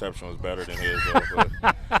my interception was better than his. But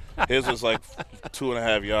his was like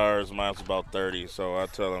 2.5 yards. Mine was about 30. So I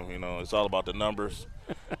tell him, you know, it's all about the numbers.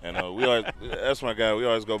 And that's my guy. We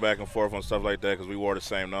always go back and forth on stuff like that because we wore the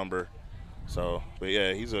same number. So, but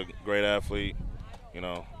yeah, he's a great athlete. You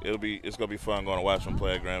know, it's gonna be fun going to watch him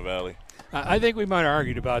play at Grand Valley. I think we might have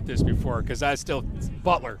argued about this before because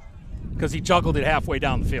Butler. Because he juggled it halfway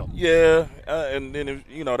down the field. Yeah, and then,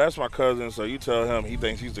 you know, that's my cousin, so you tell him he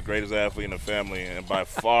thinks he's the greatest athlete in the family, and by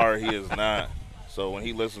far he is not. So when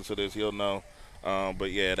he listens to this, he'll know.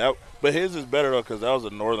 But, yeah, but his is better, though, because that was a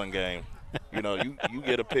Northern game. You know, you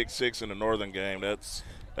get a pick 6 in a Northern game, that's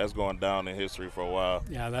going down in history for a while.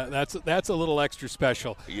 Yeah, that's a little extra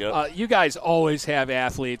special. Yep. You guys always have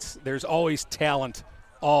athletes. There's always talent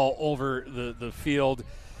all over the field.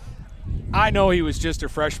 I know he was just a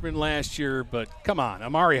freshman last year, but come on,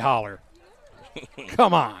 Amari Holler.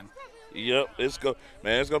 Come on. Yep, it's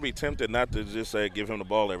gonna be tempted not to just say give him the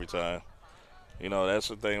ball every time. You know, that's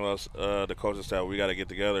the thing with the coaching staff. We got to get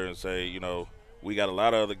together and say, you know, we got a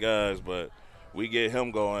lot of other guys, but we get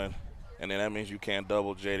him going, and then that means you can't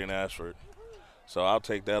double Jaden Ashford. So I'll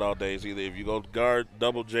take that all day. It's either if you go guard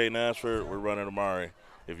double Jaden Ashford, we're running Amari.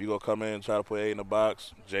 If you go come in and try to put 8 in the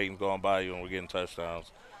box, Jaden's going by you and we're getting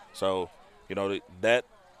touchdowns. So, you know, that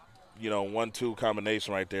 1-2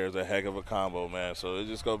 combination right there is a heck of a combo, man. So it's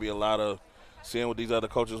just going to be a lot of seeing what these other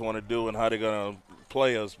coaches want to do and how they're going to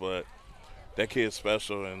play us. But that kid's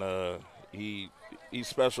special, and he's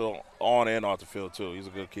special on and off the field too. He's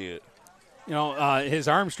a good kid. You know, his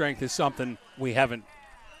arm strength is something we haven't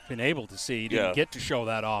been able to see. He didn't get to show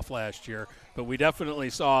that off last year, but we definitely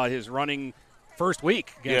saw his running first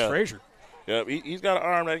week against Frazier. Yeah, he's got an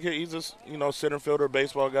arm. That kid, he's just center fielder,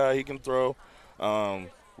 baseball guy. He can throw. And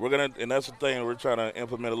that's the thing we're trying to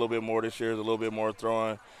implement a little bit more this year is a little bit more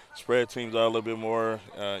throwing, spread teams out a little bit more.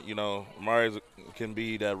 Amari can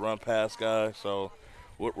be that run pass guy. So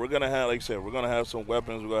we're gonna have, like I said, we're gonna have some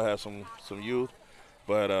weapons. We're gonna have some youth,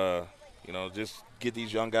 but just get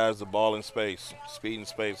these young guys the ball in space, speed in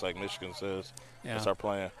space, like Michigan says. Yeah. That's our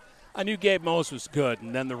plan. I knew Gabe Mose was good,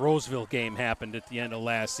 and then the Roseville game happened at the end of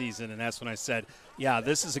last season, and that's when I said, yeah,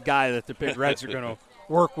 this is a guy that the Big Reds are going to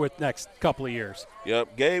work with next couple of years.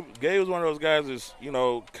 Yep. Gabe was one of those guys that's,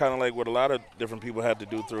 kind of like what a lot of different people have to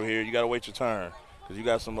do through here. You got to wait your turn because you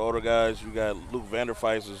got some older guys. You got Luke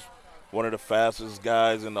Vanderfeist is one of the fastest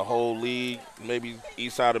guys in the whole league, maybe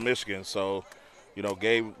east side of Michigan. So,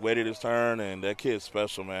 Gabe waited his turn, and that kid's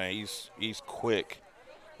special, man. He's quick.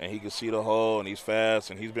 And he can see the hole, and he's fast,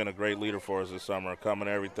 and he's been a great leader for us this summer, coming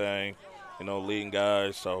everything, leading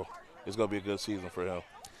guys. So it's going to be a good season for him.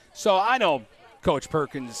 So I know Coach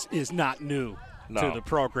Perkins is not new to the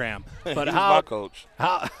program, but he's my coach.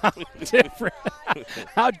 How different?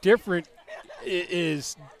 How different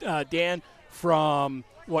is Dan from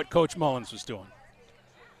what Coach Mullins was doing?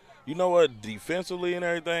 You know what? Defensively and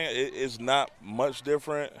everything, it's not much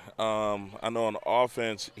different. I know on the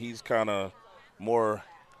offense, he's kind of more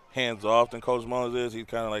hands-off than Coach Mullins is. He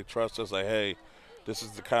kind of like trusts us, like, hey, this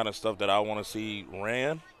is the kind of stuff that I want to see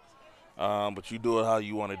ran, but you do it how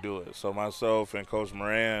you want to do it. So myself and Coach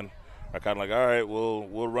Moran are kind of like, all right,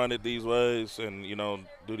 we'll run it these ways and,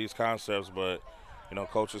 do these concepts. But,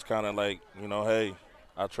 Coach is kind of like, hey,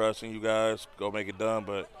 I trust in you guys. Go make it done.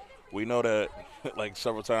 But we know that, like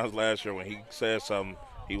several times last year when he said something,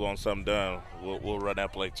 he wants something done, we'll run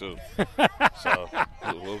that play too. So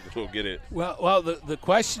we'll get it. Well, the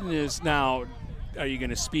question is now, are you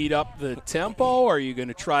going to speed up the tempo, or are you going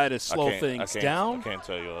to try to slow things down? I can't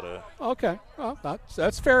tell you all that. Okay, well,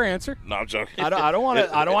 that's a fair answer. No, I'm joking. I don't want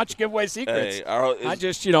to. I don't want you to give away secrets. Hey, I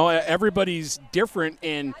just, everybody's different,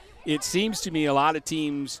 and it seems to me a lot of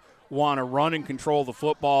teams want to run and control the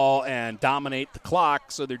football and dominate the clock,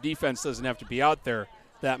 so their defense doesn't have to be out there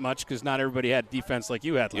that much because not everybody had defense like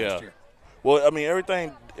you had last year. Well, I mean,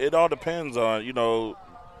 everything, it all depends on,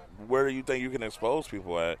 where do you think you can expose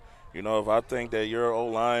people at? If I think that your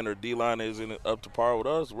O-line or D-line isn't up to par with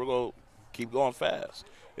us, we're going to keep going fast.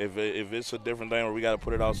 If it's a different thing where we got to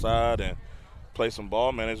put it outside and play some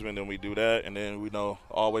ball management, then we do that. And then we know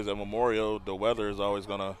always at Memorial, the weather is always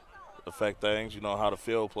going to affect things, how the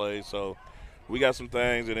field plays. So we got some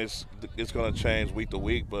things, and it's going to change week to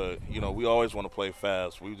week, but, we always want to play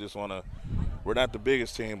fast. We just want to – we're not the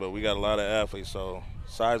biggest team, but we got a lot of athletes, so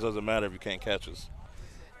size doesn't matter if you can't catch us.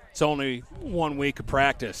 It's only 1 week of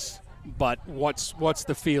practice, but what's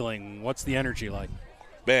the feeling? What's the energy like?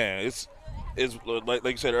 Man, it's like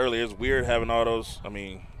you said earlier, it's weird having all those – I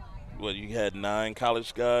mean, you had 9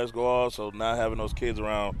 college guys go off, so not having those kids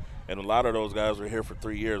around, and a lot of those guys were here for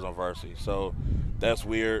 3 years on varsity. So that's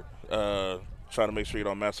weird. Trying to make sure you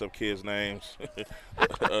don't mess up kids' names,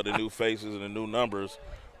 the new faces and the new numbers.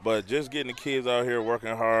 But just getting the kids out here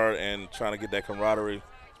working hard and trying to get that camaraderie.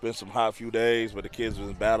 It's been some hot few days, but the kids have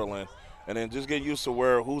been battling. And then just get used to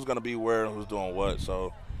who's going to be where and who's doing what.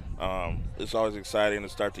 So it's always exciting to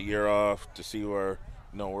start the year off, to see where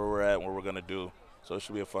we're at and what we're going to do. So it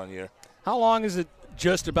should be a fun year. How long is it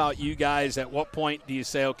just about you guys? At what point do you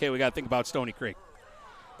say, okay, we got to think about Stony Creek?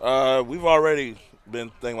 We've already been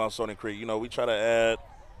thinking about Stony Creek. We try to add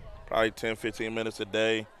probably 10, 15 minutes a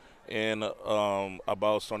day in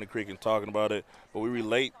about Stony Creek and talking about it. But we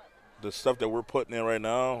relate the stuff that we're putting in right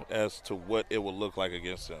now as to what it will look like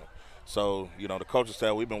against them. So, the coaching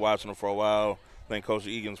staff, we've been watching them for a while. I think Coach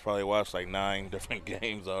Egan's probably watched like 9 different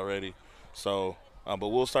games already. So, but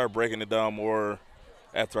we'll start breaking it down more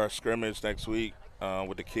after our scrimmage next week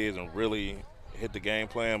with the kids and really hit the game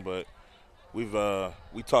plan. But we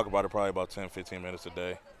talk about it probably about 10, 15 minutes a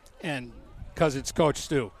day. And because it's Coach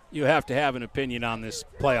Stu, you have to have an opinion on this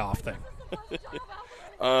playoff thing.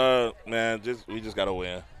 Man, we just got to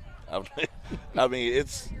win. I mean,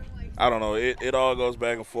 I don't know. It all goes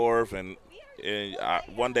back and forth, and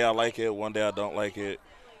one day I like it, one day I don't like it.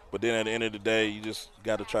 But then at the end of the day, you just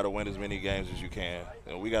got to try to win as many games as you can.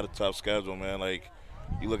 And we got a tough schedule, man. Like,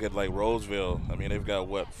 you look at, like, Roseville. I mean, they've got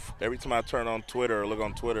every time I turn on Twitter or look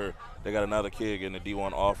on Twitter, they got another kid getting a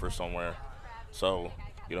D1 offer somewhere. So,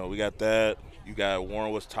 you know, we got that. You got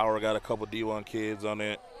Warren Woods Tower got a couple D1 kids on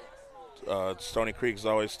it. Stony Creek is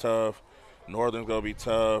always tough. Northern's going to be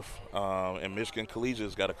tough. And Michigan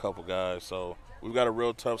Collegiate's got a couple guys. So we've got a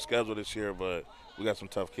real tough schedule this year, but we got some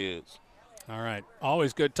tough kids. All right.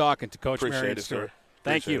 Always good talking to Coach Marion Stewart.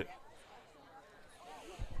 Thank you.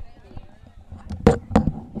 I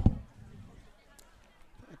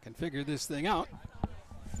can figure this thing out.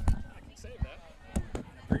 I can save that.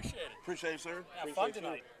 Appreciate it. Appreciate it, sir. Yeah, fun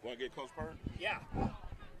tonight. Want to get Coach Pert? Yeah.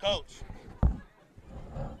 Coach.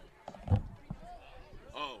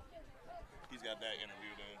 Oh, he's got that interview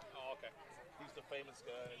then. Oh, okay. He's the famous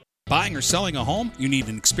guy. Buying or selling a home? You need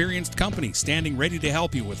an experienced company standing ready to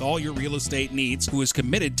help you with all your real estate needs, who is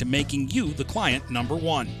committed to making you the client number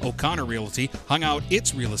one. O'Connor Realty hung out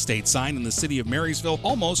its real estate sign in the city of Marysville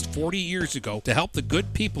almost 40 years ago to help the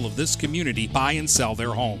good people of this community buy and sell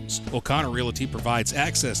their homes. O'Connor Realty provides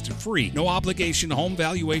access to free, no-obligation home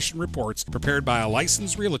valuation reports prepared by a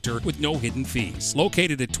licensed realtor with no hidden fees.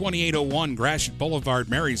 Located at 2801 Gratiot Boulevard,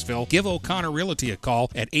 Marysville, give O'Connor Realty a call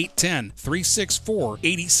at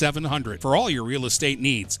 810-364-8700 for all your real estate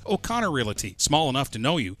needs. O'Connor Realty, small enough to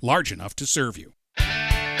know you, large enough to serve you.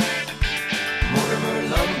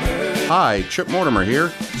 Hi, Chip Mortimer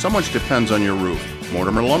here. So much depends on your roof.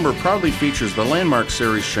 Mortimer Lumber proudly features the Landmark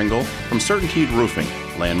Series shingle from Certainteed Roofing.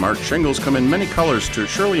 Landmark shingles come in many colors to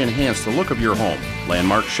surely enhance the look of your home.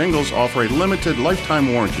 Landmark shingles offer a limited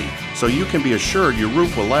lifetime warranty, so you can be assured your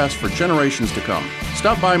roof will last for generations to come.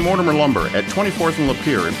 Stop by Mortimer Lumber at 24th and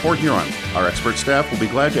Lapeer in Port Huron. Our expert staff will be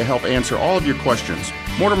glad to help answer all of your questions.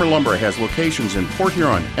 Mortimer Lumber has locations in Port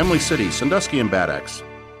Huron, Emily City, Sandusky, and Bad Axe.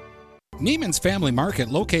 Neiman's Family Market,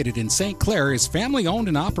 located in St. Clair, is family-owned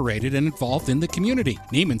and operated and involved in the community.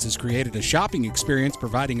 Neiman's has created a shopping experience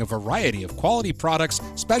providing a variety of quality products,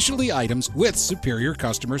 specialty items with superior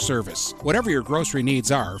customer service. Whatever your grocery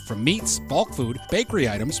needs are, from meats, bulk food, bakery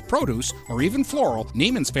items, produce, or even floral,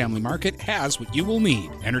 Neiman's Family Market has what you will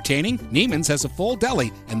need. Entertaining? Neiman's has a full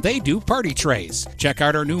deli, and they do party trays. Check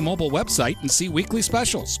out our new mobile website and see weekly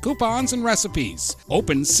specials, coupons, and recipes.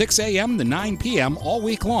 Open 6 a.m. to 9 p.m. all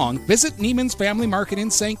week long. Visit Neiman's Family Market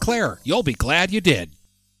in St. Clair. You'll be glad you did.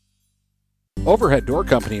 Overhead Door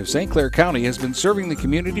Company of St. Clair County has been serving the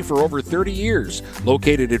community for over 30 years.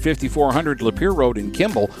 Located at 5400 Lapeer Road in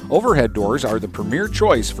Kimball, Overhead Doors are the premier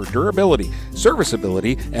choice for durability,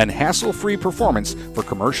 serviceability, and hassle-free performance for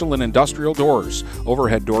commercial and industrial doors.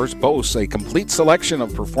 Overhead Doors boasts a complete selection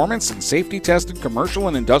of performance and safety-tested commercial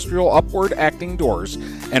and industrial upward-acting doors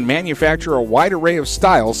and manufacture a wide array of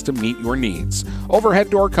styles to meet your needs.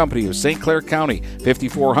 Overhead Door Company of St. Clair County,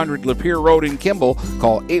 5400 Lapeer Road in Kimball.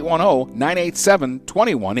 Call 810-987-2185.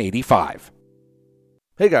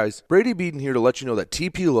 Hey guys, Brady Beaton here to let you know that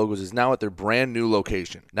TP Logos is now at their brand new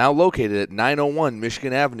location. Now located at 901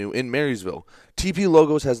 Michigan Avenue in Marysville, TP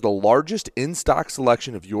Logos has the largest in-stock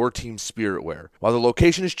selection of your team's spirit wear. While the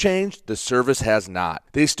location has changed, the service has not.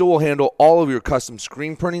 They still will handle all of your custom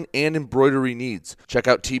screen printing and embroidery needs. Check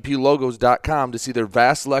out tplogos.com to see their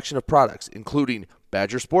vast selection of products, including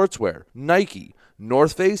Badger Sportswear, Nike,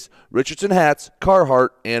 North Face, Richardson hats, Carhartt,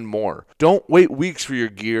 and more. Don't wait weeks for your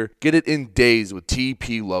gear. Get it in days with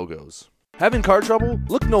TP Logos. Having car trouble?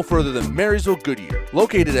 Look no further than Marysville Goodyear.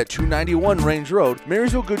 Located at 291 Range Road,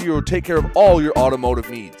 Marysville Goodyear will take care of all your automotive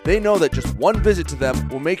needs. They know that just one visit to them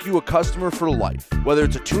will make you a customer for life. Whether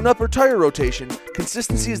it's a tune-up or tire rotation,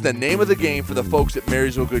 consistency is the name of the game for the folks at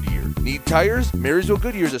Marysville Goodyear. Need tires? Marysville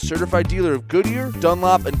Goodyear is a certified dealer of Goodyear,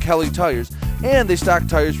 Dunlop, and Kelly tires, and they stock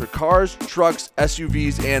tires for cars, trucks,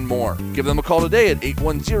 SUVs, and more. Give them a call today at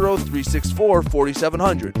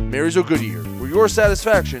 810-364-4700. Marysville Goodyear, where your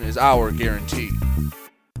satisfaction is our guarantee.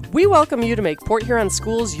 We welcome you to make Port Huron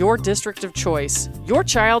Schools your district of choice. Your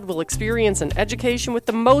child will experience an education with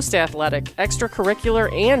the most athletic,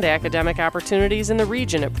 extracurricular, and academic opportunities in the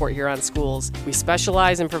region at Port Huron Schools. We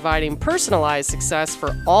specialize in providing personalized success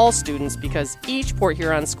for all students because each Port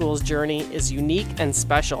Huron Schools journey is unique and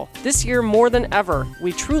special. This year, more than ever,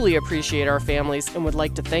 we truly appreciate our families and would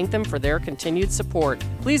like to thank them for their continued support.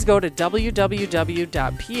 Please go to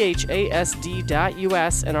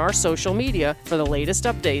www.phasd.us and our social media for the latest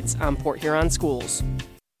updates on Port Huron Schools.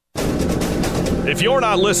 If you're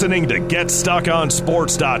not listening to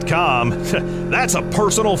GetStuckOnSports.com, that's a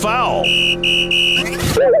personal foul.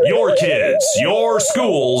 Your kids, your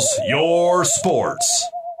schools, your sports.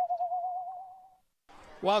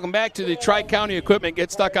 Welcome back to the Tri-County Equipment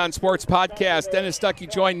Get Stuck on Sports podcast. Dennis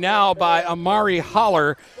Stuckey joined now by Amari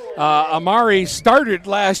Holler. Amari started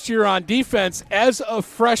last year on defense as a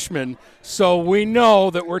freshman, so we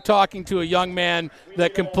know that we're talking to a young man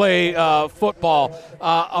that can play football.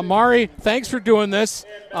 Amari, thanks for doing this.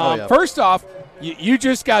 First off, you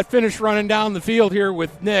just got finished running down the field here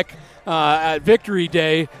with Nick at Victory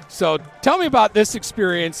Day. So tell me about this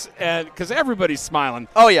experience, and because everybody's smiling.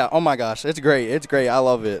 Oh, yeah. Oh, my gosh. It's great. It's great. I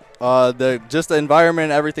love it. Just the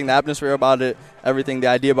environment, everything, the atmosphere about it, everything, the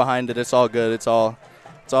idea behind it, it's all good. It's all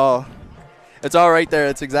right there.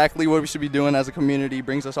 It's exactly what we should be doing as a community.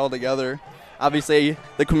 Brings us all together. Obviously,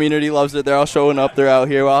 the community loves it. They're all showing up. They're out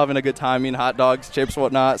here. We're all having a good time, eating hot dogs, chips,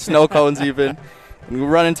 whatnot, snow cones even. And we're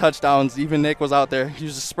running touchdowns. Even Nick was out there. He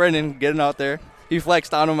was just sprinting, getting out there. You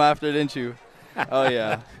flexed on him after, didn't you? Oh,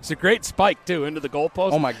 yeah. It's a great spike, too, into the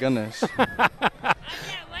goalpost. Oh, my goodness.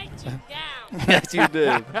 Yes, you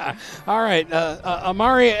did. All right.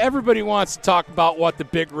 Amari, everybody wants to talk about what the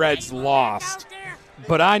Big Reds lost.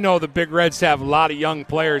 But I know the Big Reds have a lot of young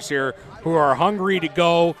players here who are hungry to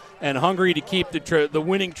go and hungry to keep the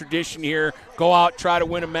winning tradition here, go out, try to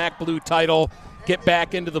win a MAC Blue title, get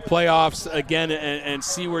back into the playoffs again and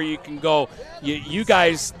see where you can go. You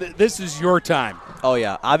guys, this is your time. Oh,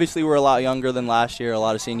 yeah. Obviously, we're a lot younger than last year. A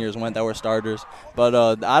lot of seniors went that were starters. But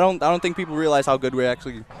I don't think people realize how good we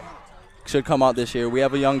actually should come out this year. We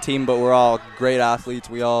have a young team, but we're all great athletes.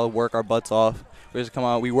 We all work our butts off. We just come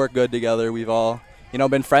out. We work good together. We've all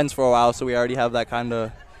been friends for a while, so we already have that kind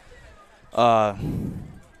of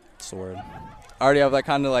what's the word? Already have that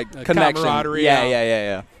kind of connection. Camaraderie.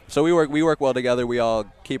 Yeah. So we work well together. We all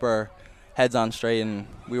keep our heads on straight, and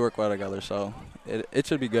we work well together. So it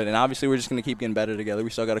should be good. And obviously, we're just going to keep getting better together. We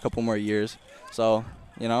still got a couple more years. So,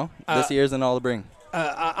 this year's and all to bring.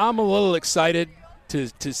 I'm a little excited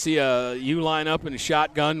to see you line up in a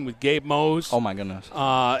shotgun with Gabe Mose. Oh, my goodness.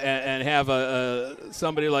 And have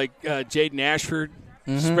somebody like Jaden Ashford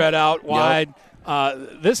spread out wide.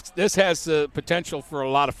 Yep. This has the potential for a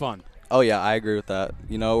lot of fun. Oh, yeah, I agree with that.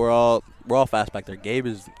 We're all fast back there. Gabe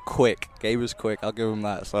is quick. I'll give him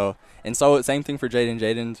that. So same thing for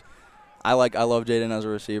Jaden. I love Jaden as a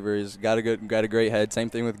receiver. He's got a great head. Same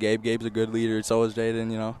thing with Gabe. Gabe's a good leader. So is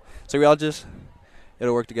Jaden. So we all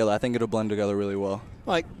it'll work together. I think it'll blend together really well.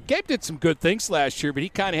 Like, Gabe did some good things last year, but he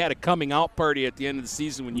kind of had a coming out party at the end of the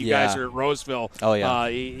season when you guys are at Roseville. Oh, yeah.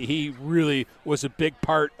 He really was a big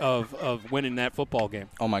part of winning that football game.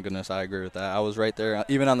 Oh, my goodness, I agree with that. I was right there,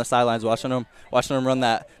 even on the sidelines, watching him run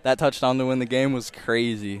that touchdown to win the game was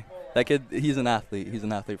crazy. That kid, he's an athlete. He's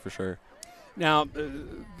an athlete for sure. Now,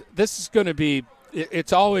 this is going to be –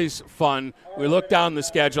 it's always fun. We look down the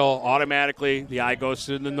schedule. Automatically, the eye goes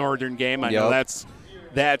to the Northern game. I know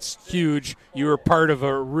that's huge. You were part of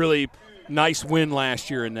a really nice win last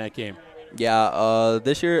year in that game. Yeah,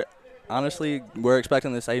 this year, honestly, we're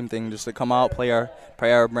expecting the same thing, just to come out, play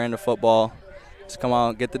our brand of football, just come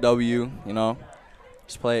out, get the W,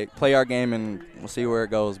 just play our game, and we'll see where it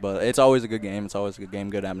goes. But it's always a good game. It's always a good game,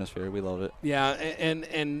 good atmosphere. We love it. Yeah,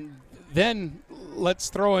 and then let's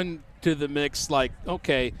throw into the mix,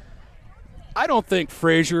 okay, I don't think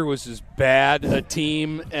Fraser was as bad a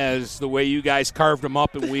team as the way you guys carved them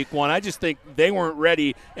up in week one. I just think they weren't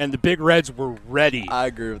ready, and the Big Reds were ready. I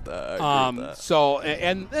agree with that. So,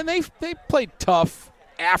 and they played tough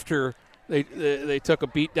after they took a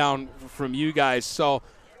beat down from you guys. So,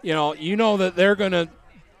 you know that they're going to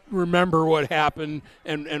remember what happened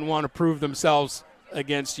and want to prove themselves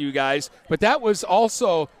against you guys. But that was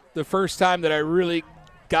also the first time that I really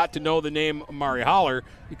got to know the name Amari Holler,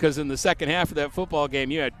 because in the second half of that football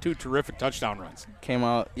game, you had 2 terrific touchdown runs. Came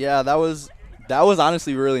out, yeah. That was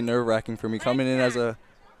honestly really nerve-wracking for me coming in as a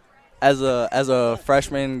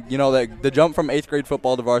freshman. The jump from 8th grade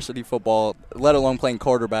football to varsity football, let alone playing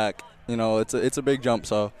quarterback. It's a big jump.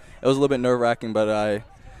 So it was a little bit nerve-wracking, but I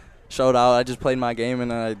showed out. I just played my game,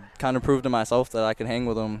 and I kind of proved to myself that I could hang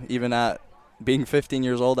with them, even at being 15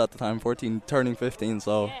 years old at the time, 14 turning 15.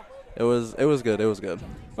 So it was good. It was good.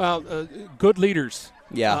 Well, good leaders.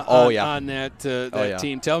 Yeah. On that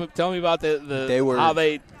team. Tell me about how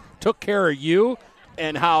they took care of you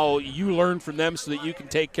and how you learned from them so that you can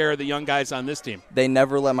take care of the young guys on this team. They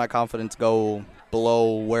never let my confidence go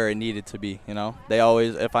below where it needed to be. They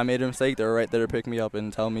always, if I made a mistake, they were right there to pick me up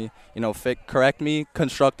and tell me, correct me,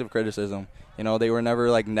 constructive criticism. They were never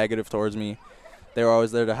like negative towards me. They were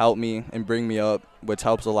always there to help me and bring me up, which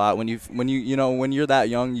helps a lot. When you're that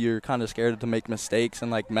young, you're kind of scared to make mistakes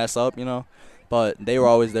and like mess up, But they were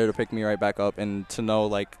always there to pick me right back up and to know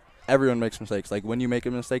like everyone makes mistakes. Like when you make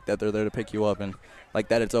a mistake, that they're there to pick you up and like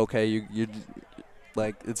that it's okay. You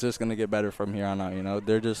like it's just gonna get better from here on out.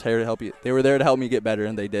 They're just here to help you. They were there to help me get better,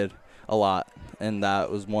 and they did a lot. And that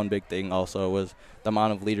was one big thing. Also, was the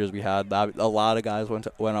amount of leaders we had. A lot of guys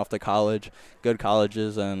went off to college, good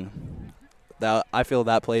colleges, and that I feel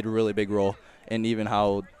that played a really big role in even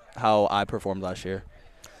how I performed last year.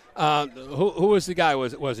 Who was the guy?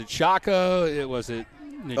 Was it Shaka? Was it?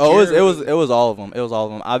 Najir? Oh, it was all of them. It was all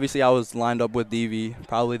of them. Obviously, I was lined up with DV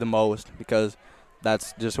probably the most because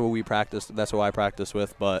that's just who we practiced. That's who I practiced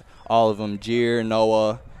with. But all of them, Jir,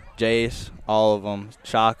 Noah, Jace, all of them,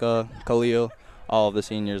 Shaka, Khalil, all of the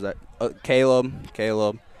seniors. That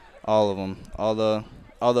Caleb, all of them, all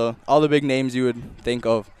the big names you would think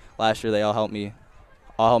of last year. They all helped me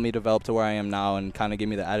develop to where I am now and kind of give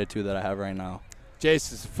me the attitude that I have right now.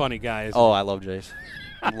 Jace is a funny guy, isn't he? I love Jace.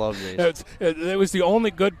 Love Jace. It was the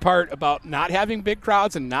only good part about not having big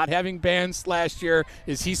crowds and not having bands last year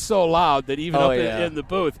is he's so loud that even in the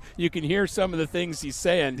booth you can hear some of the things he's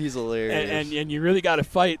saying. He's hilarious. And you really got to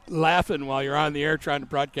fight laughing while you're on the air trying to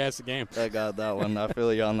broadcast the game. I got that one. I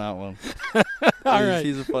feel you on that one. All right.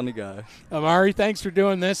 He's a funny guy. Amari, thanks for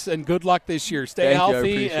doing this and good luck this year. Stay healthy.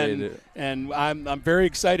 I appreciate it. And I'm very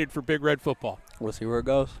excited for Big Red football. We'll see where it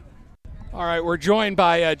goes. All right, we're joined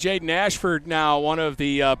by Jaden Ashford now, one of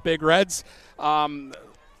the Big Reds.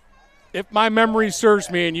 If my memory serves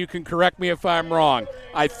me, and you can correct me if I'm wrong,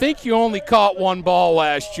 I think you only caught one ball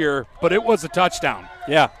last year, but it was a touchdown.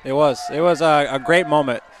 Yeah, it was. It was a great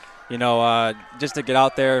moment, just to get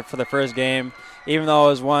out there for the first game. Even though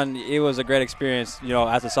it was a great experience,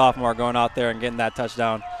 as a sophomore going out there and getting that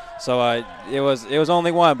touchdown. So it was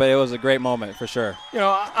only one, but it was a great moment for sure.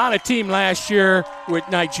 On a team last year with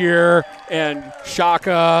Niger and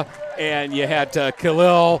Shaka, and you had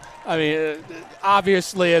Khalil. I mean,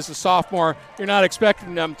 obviously as a sophomore, you're not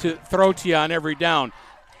expecting them to throw to you on every down.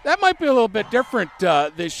 That might be a little bit different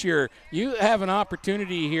this year. You have an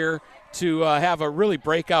opportunity here to have a really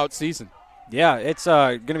breakout season. Yeah, it's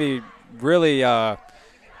going to be really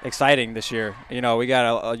exciting this year. We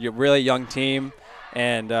got a really young team.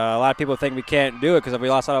 And a lot of people think we can't do it because we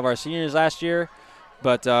lost all of our seniors last year.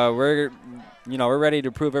 But we're ready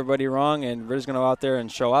to prove everybody wrong, and we're just going to go out there and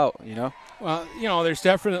show out, Well, there's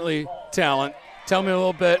definitely talent. Tell me a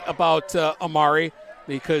little bit about Amari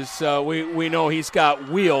because we know he's got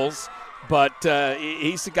wheels, but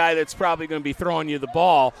he's the guy that's probably going to be throwing you the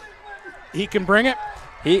ball. He can bring it?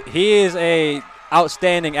 He is a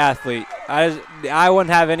outstanding athlete. I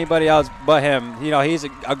wouldn't have anybody else but him. He's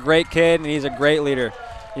a great kid and he's a great leader.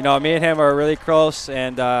 Me and him are really close,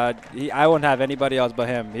 and I wouldn't have anybody else but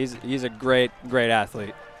him. He's a great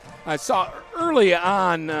athlete. I saw early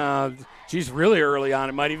on, really early on.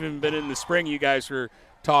 It might even been in the spring. You guys were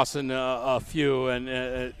tossing a few,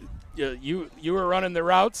 and you were running the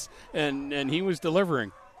routes, and he was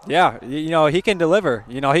delivering. Yeah, he can deliver.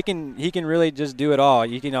 He can really just do it all.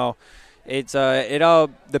 It's it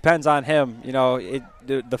all depends on him.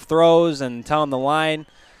 The throws and telling the line,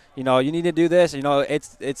 you need to do this.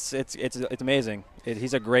 It's amazing.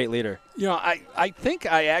 He's a great leader. I think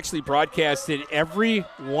I actually broadcasted every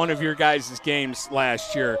one of your guys' games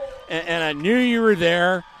last year, and I knew you were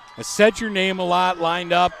there. I said your name a lot,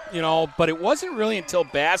 lined up, but it wasn't really until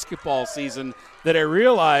basketball season that I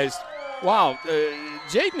realized, wow,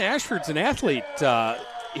 Jaden Ashford's an athlete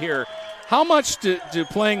here. How much do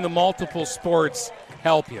playing the multiple sports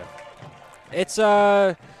help you? It's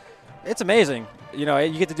amazing. You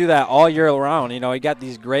get to do that all year round. You got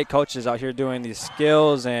these great coaches out here doing these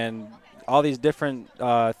skills and all these different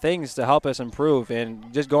things to help us improve,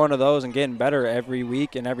 and just going to those and getting better every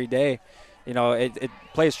week and every day. It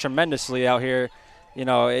plays tremendously out here.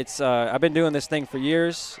 It's I've been doing this thing for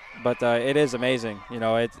years, but it is amazing.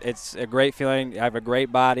 It's a great feeling. I have a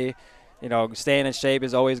great body. Staying in shape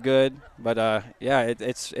is always good, but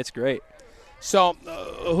it's great. So,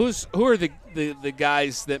 who are the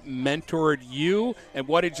guys that mentored you, and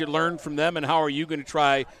what did you learn from them, and how are you going to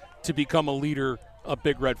try to become a leader of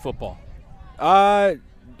Big Red football?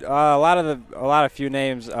 A lot of few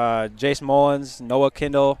names. Jace Mullins, Noah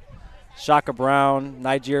Kindle, Shaka Brown,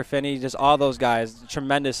 Niger Finney, just all those guys,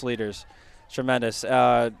 tremendous leaders, tremendous.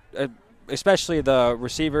 Especially the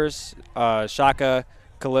receivers, Shaka,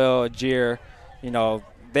 Khalil, Ajir,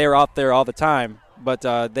 they were out there all the time. But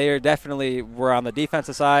they are definitely were on the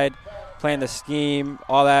defensive side, playing the scheme,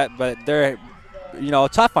 all that. But they're,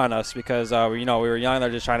 tough on us because, we were young.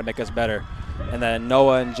 They're just trying to make us better. And then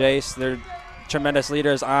Noah and Jace, they're tremendous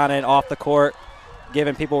leaders on and off the court,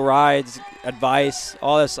 giving people rides, advice,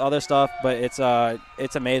 all this other stuff. But it's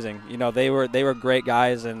amazing. They were great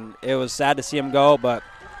guys, and it was sad to see them go. But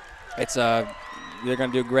it's they're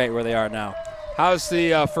going to do great where they are now. How's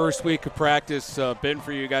the first week of practice been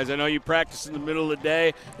for you guys? I know you practice in the middle of the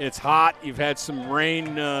day. It's hot. You've had some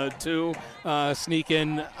rain too sneak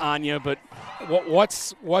in on you. But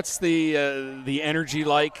what's the energy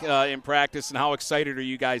like in practice, and how excited are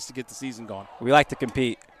you guys to get the season going? We like to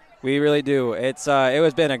compete. We really do. It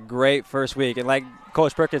has been a great first week, and like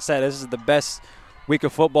Coach Perkins said, this is the best week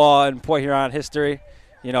of football in Port Huron history.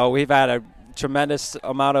 We've had a tremendous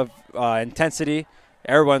amount of intensity.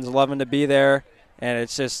 Everyone's loving to be there, and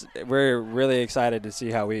it's just we're really excited to see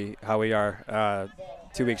how we are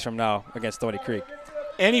 2 weeks from now against Stony Creek.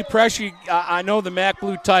 Any pressure? I know the MAC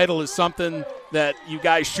Blue title is something that you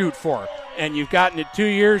guys shoot for, and you've gotten it 2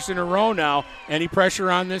 years in a row now. Any pressure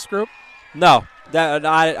on this group? No,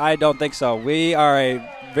 I don't think so. We are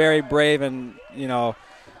a very brave and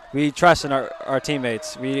we trust in our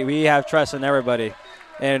teammates. We have trust in everybody,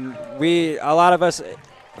 and a lot of us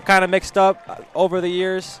kind of mixed up over the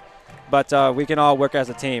years, but we can all work as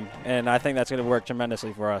a team, and I think that's going to work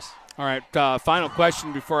tremendously for us. All right, final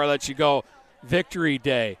question before I let you go. Victory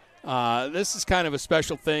Day. This is kind of a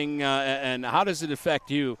special thing, and how does it affect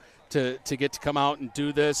you to get to come out and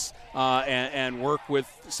do this and work with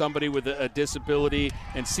somebody with a disability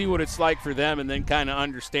and see what it's like for them, and then kind of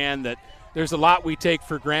understand that there's a lot we take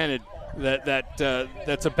for granted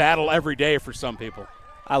that's a battle every day for some people?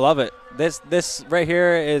 I love it. This right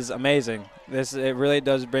here is amazing. It really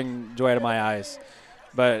does bring joy to my eyes.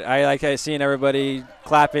 But I like seeing everybody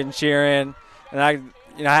clapping, cheering. And I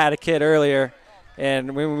had a kid earlier,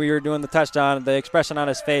 and when we were doing the touchdown, the expression on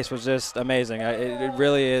his face was just amazing. It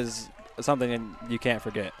really is something you can't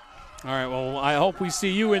forget. All right, well, I hope we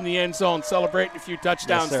see you in the end zone celebrating a few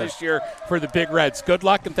touchdowns this year for the Big Reds. Good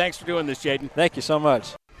luck, and thanks for doing this, Jaden. Thank you so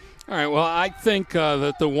much. All right, well, I think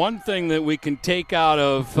that the one thing that we can take out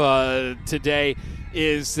of today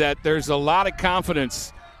is that there's a lot of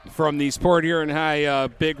confidence from these Port Huron High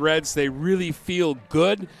Big Reds. They really feel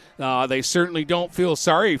good. They certainly don't feel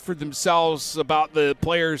sorry for themselves about the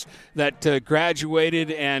players that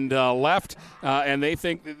graduated and left, and they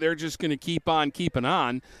think that they're just going to keep on keeping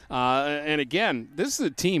on. And again, this is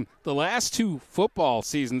a team, the last two football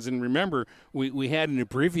seasons, and remember, we had an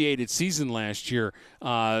abbreviated season last year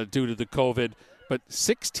due to the COVID, but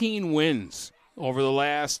 16 wins over the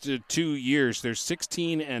last 2 years. There's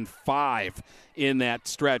 16-5 in that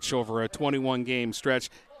stretch over a 21-game stretch.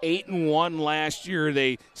 8-1 last year.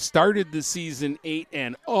 They started the season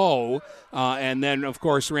 8-0, and then of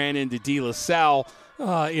course ran into De La Salle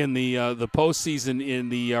in the postseason in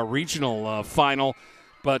the regional final.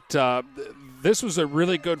 But this was a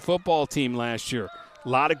really good football team last year. A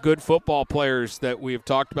lot of good football players that we have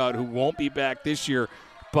talked about who won't be back this year.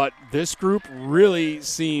 But this group really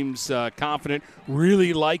seems confident,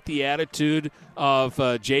 really like the attitude of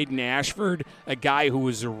Jaden Ashford, a guy who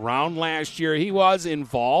was around last year. He was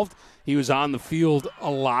involved. He was on the field a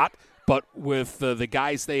lot, but with the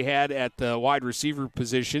guys they had at the wide receiver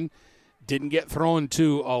position, didn't get thrown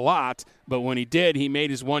to a lot. But when he did, he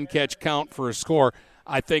made his one catch count for a score.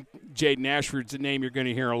 I think Jaden Ashford's a name you're going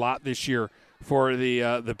to hear a lot this year for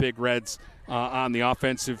the Big Reds. On the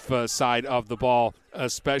offensive side of the ball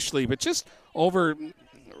especially. But just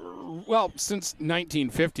since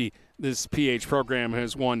 1950, this PH program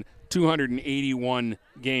has won 281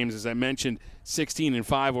 games. As I mentioned,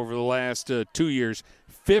 16-5 over the last 2 years.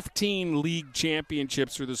 15 league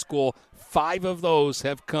championships for the school. 5 of those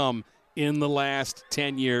have come in the last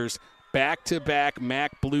 10 years. Back-to-back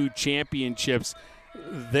MAC Blue championships.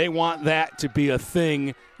 They want that to be a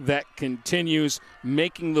thing that continues.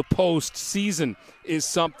 Making the postseason is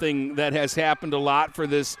something that has happened a lot for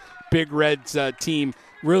this Big Reds team.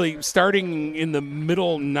 Really, starting in the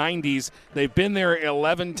middle 90s, they've been there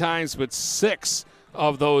 11 times, but 6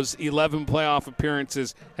 of those 11 playoff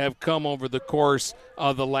appearances have come over the course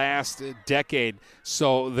of the last decade.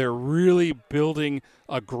 So they're really building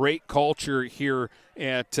a great culture here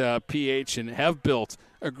at PH and have built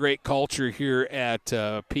a great culture here at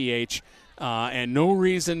PH. and no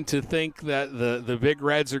reason to think that the Big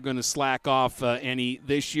Reds are going to slack off any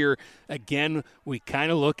this year. Again, we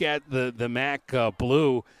kind of look at the MAC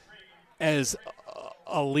Blue as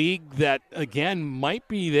a league that, again, might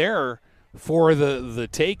be there for the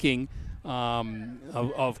taking.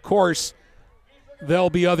 Of course, there'll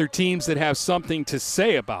be other teams that have something to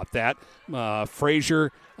say about that.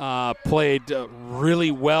 Fraser played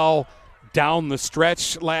really well down the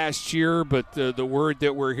stretch last year, but the word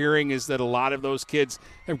that we're hearing is that a lot of those kids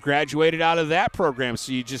have graduated out of that program,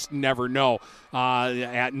 so you just never know.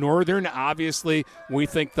 At Northern, obviously, we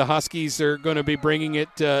think the Huskies are going to be bringing it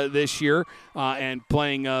this year and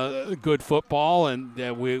playing good football, and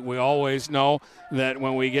we always know that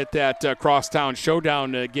when we get that crosstown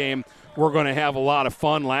showdown game, we're going to have a lot of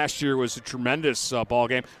fun. Last year was a tremendous ball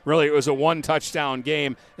game. Really, it was a one-touchdown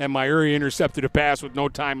game, and Myuri intercepted a pass with no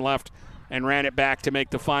time left and ran it back to make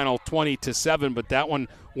the final 20-7, but that one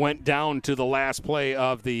went down to the last play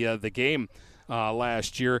of the game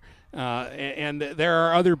last year. And there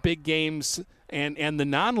are other big games, and the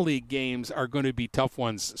non-league games are going to be tough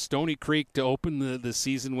ones. Stony Creek to open the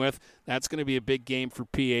season with, that's going to be a big game for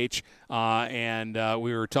PH. And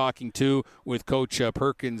we were talking, too, with Coach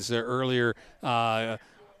Perkins earlier.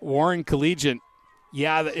 Warren Collegiate,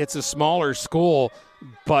 yeah, it's a smaller school,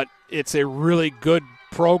 but it's a really good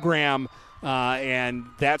program, and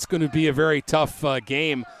that's going to be a very tough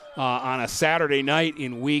game on a Saturday night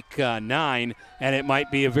in Week 9, and it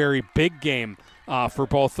might be a very big game for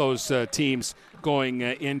both those teams going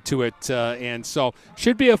into it. And so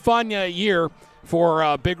should be a fun year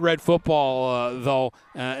for Big Red football, though.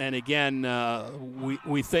 And again,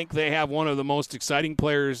 we think they have one of the most exciting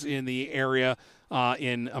players in the area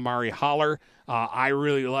in Amari Holler. I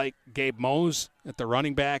really like Gabe Mose at the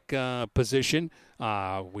running back position.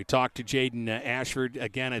 We talked to Jaden Ashford.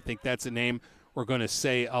 Again, I think that's a name we're going to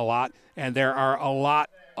say a lot. And there are a lot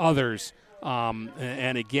others.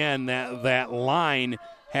 And again, that line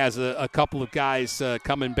has a couple of guys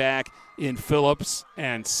coming back in Phillips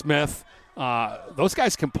and Smith. Those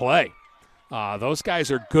guys can play. Those guys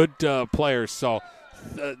are good players. So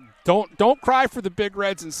don't cry for the Big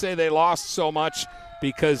Reds and say they lost so much,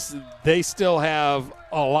 because they still have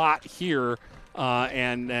a lot here.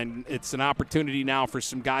 And it's an opportunity now for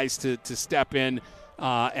some guys to step in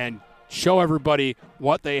and show everybody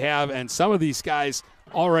what they have. And some of these guys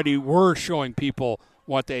already were showing people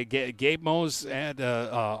what they get. Gabe Mose had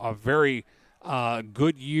a very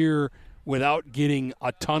good year without getting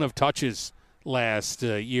a ton of touches last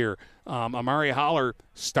year. Amari Holler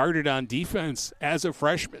started on defense as a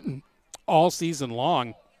freshman all season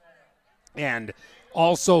long, and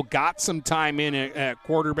also got some time in at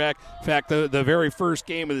quarterback. In fact, the very first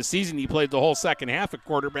game of the season, he played the whole second half at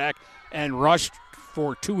quarterback and rushed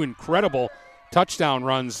for 2 incredible touchdown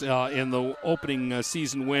runs in the opening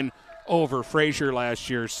season win over Fraser last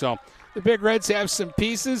year. So the Big Reds have some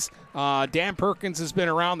pieces. Dan Perkins has been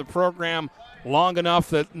around the program long enough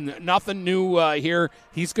that nothing new here.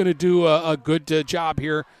 He's going to do a good job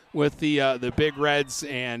here with the Big Reds,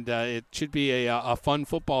 and it should be a fun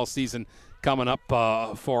football season coming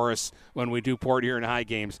up for us when we do Port Huron High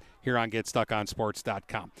games here on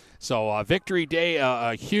GetStuckOnSports.com. So Victory Day,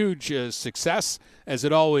 a huge success, as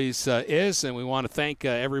it always is, and we want to thank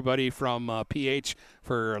everybody from PH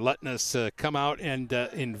for letting us come out and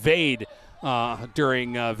invade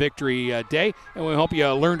during Victory Day, and we hope you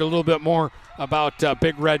learned a little bit more about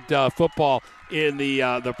Big Red football in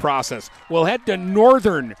the process. We'll head to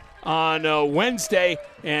Northern on Wednesday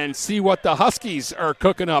and see what the Huskies are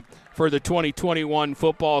cooking up for the 2021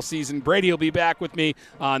 football season. Brady will be back with me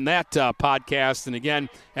on that podcast. And again,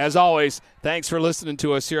 as always, thanks for listening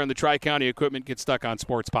to us here on the Tri-County Equipment Get Stuck on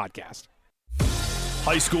Sports podcast.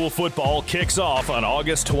 High school football kicks off on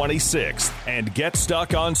August 26th, and Get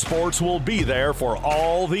Stuck on Sports will be there for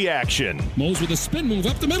all the action. Mose with a spin move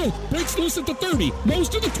up the middle, breaks loose at the 30, Mose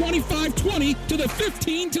to the 25-20, to the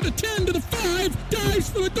 15, to the 10, to the 5, dives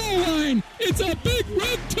for the goal line. It's a Big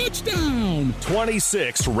Red touchdown.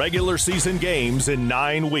 26 regular season games in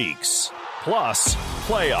 9 weeks. Plus,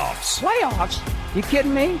 playoffs. Playoffs? You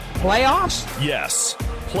kidding me? Playoffs? Yes,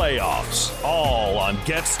 playoffs. All on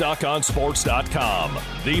GetStuckOnSports.com.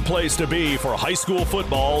 The place to be for high school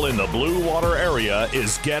football in the Blue Water area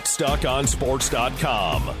is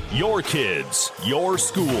GetStuckOnSports.com. Your kids, your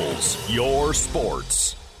schools, your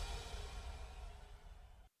sports.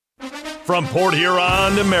 From Port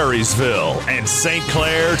Huron to Marysville and St.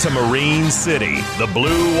 Clair to Marine City, the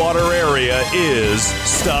Blue Water area is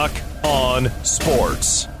Stuck on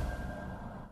Sports.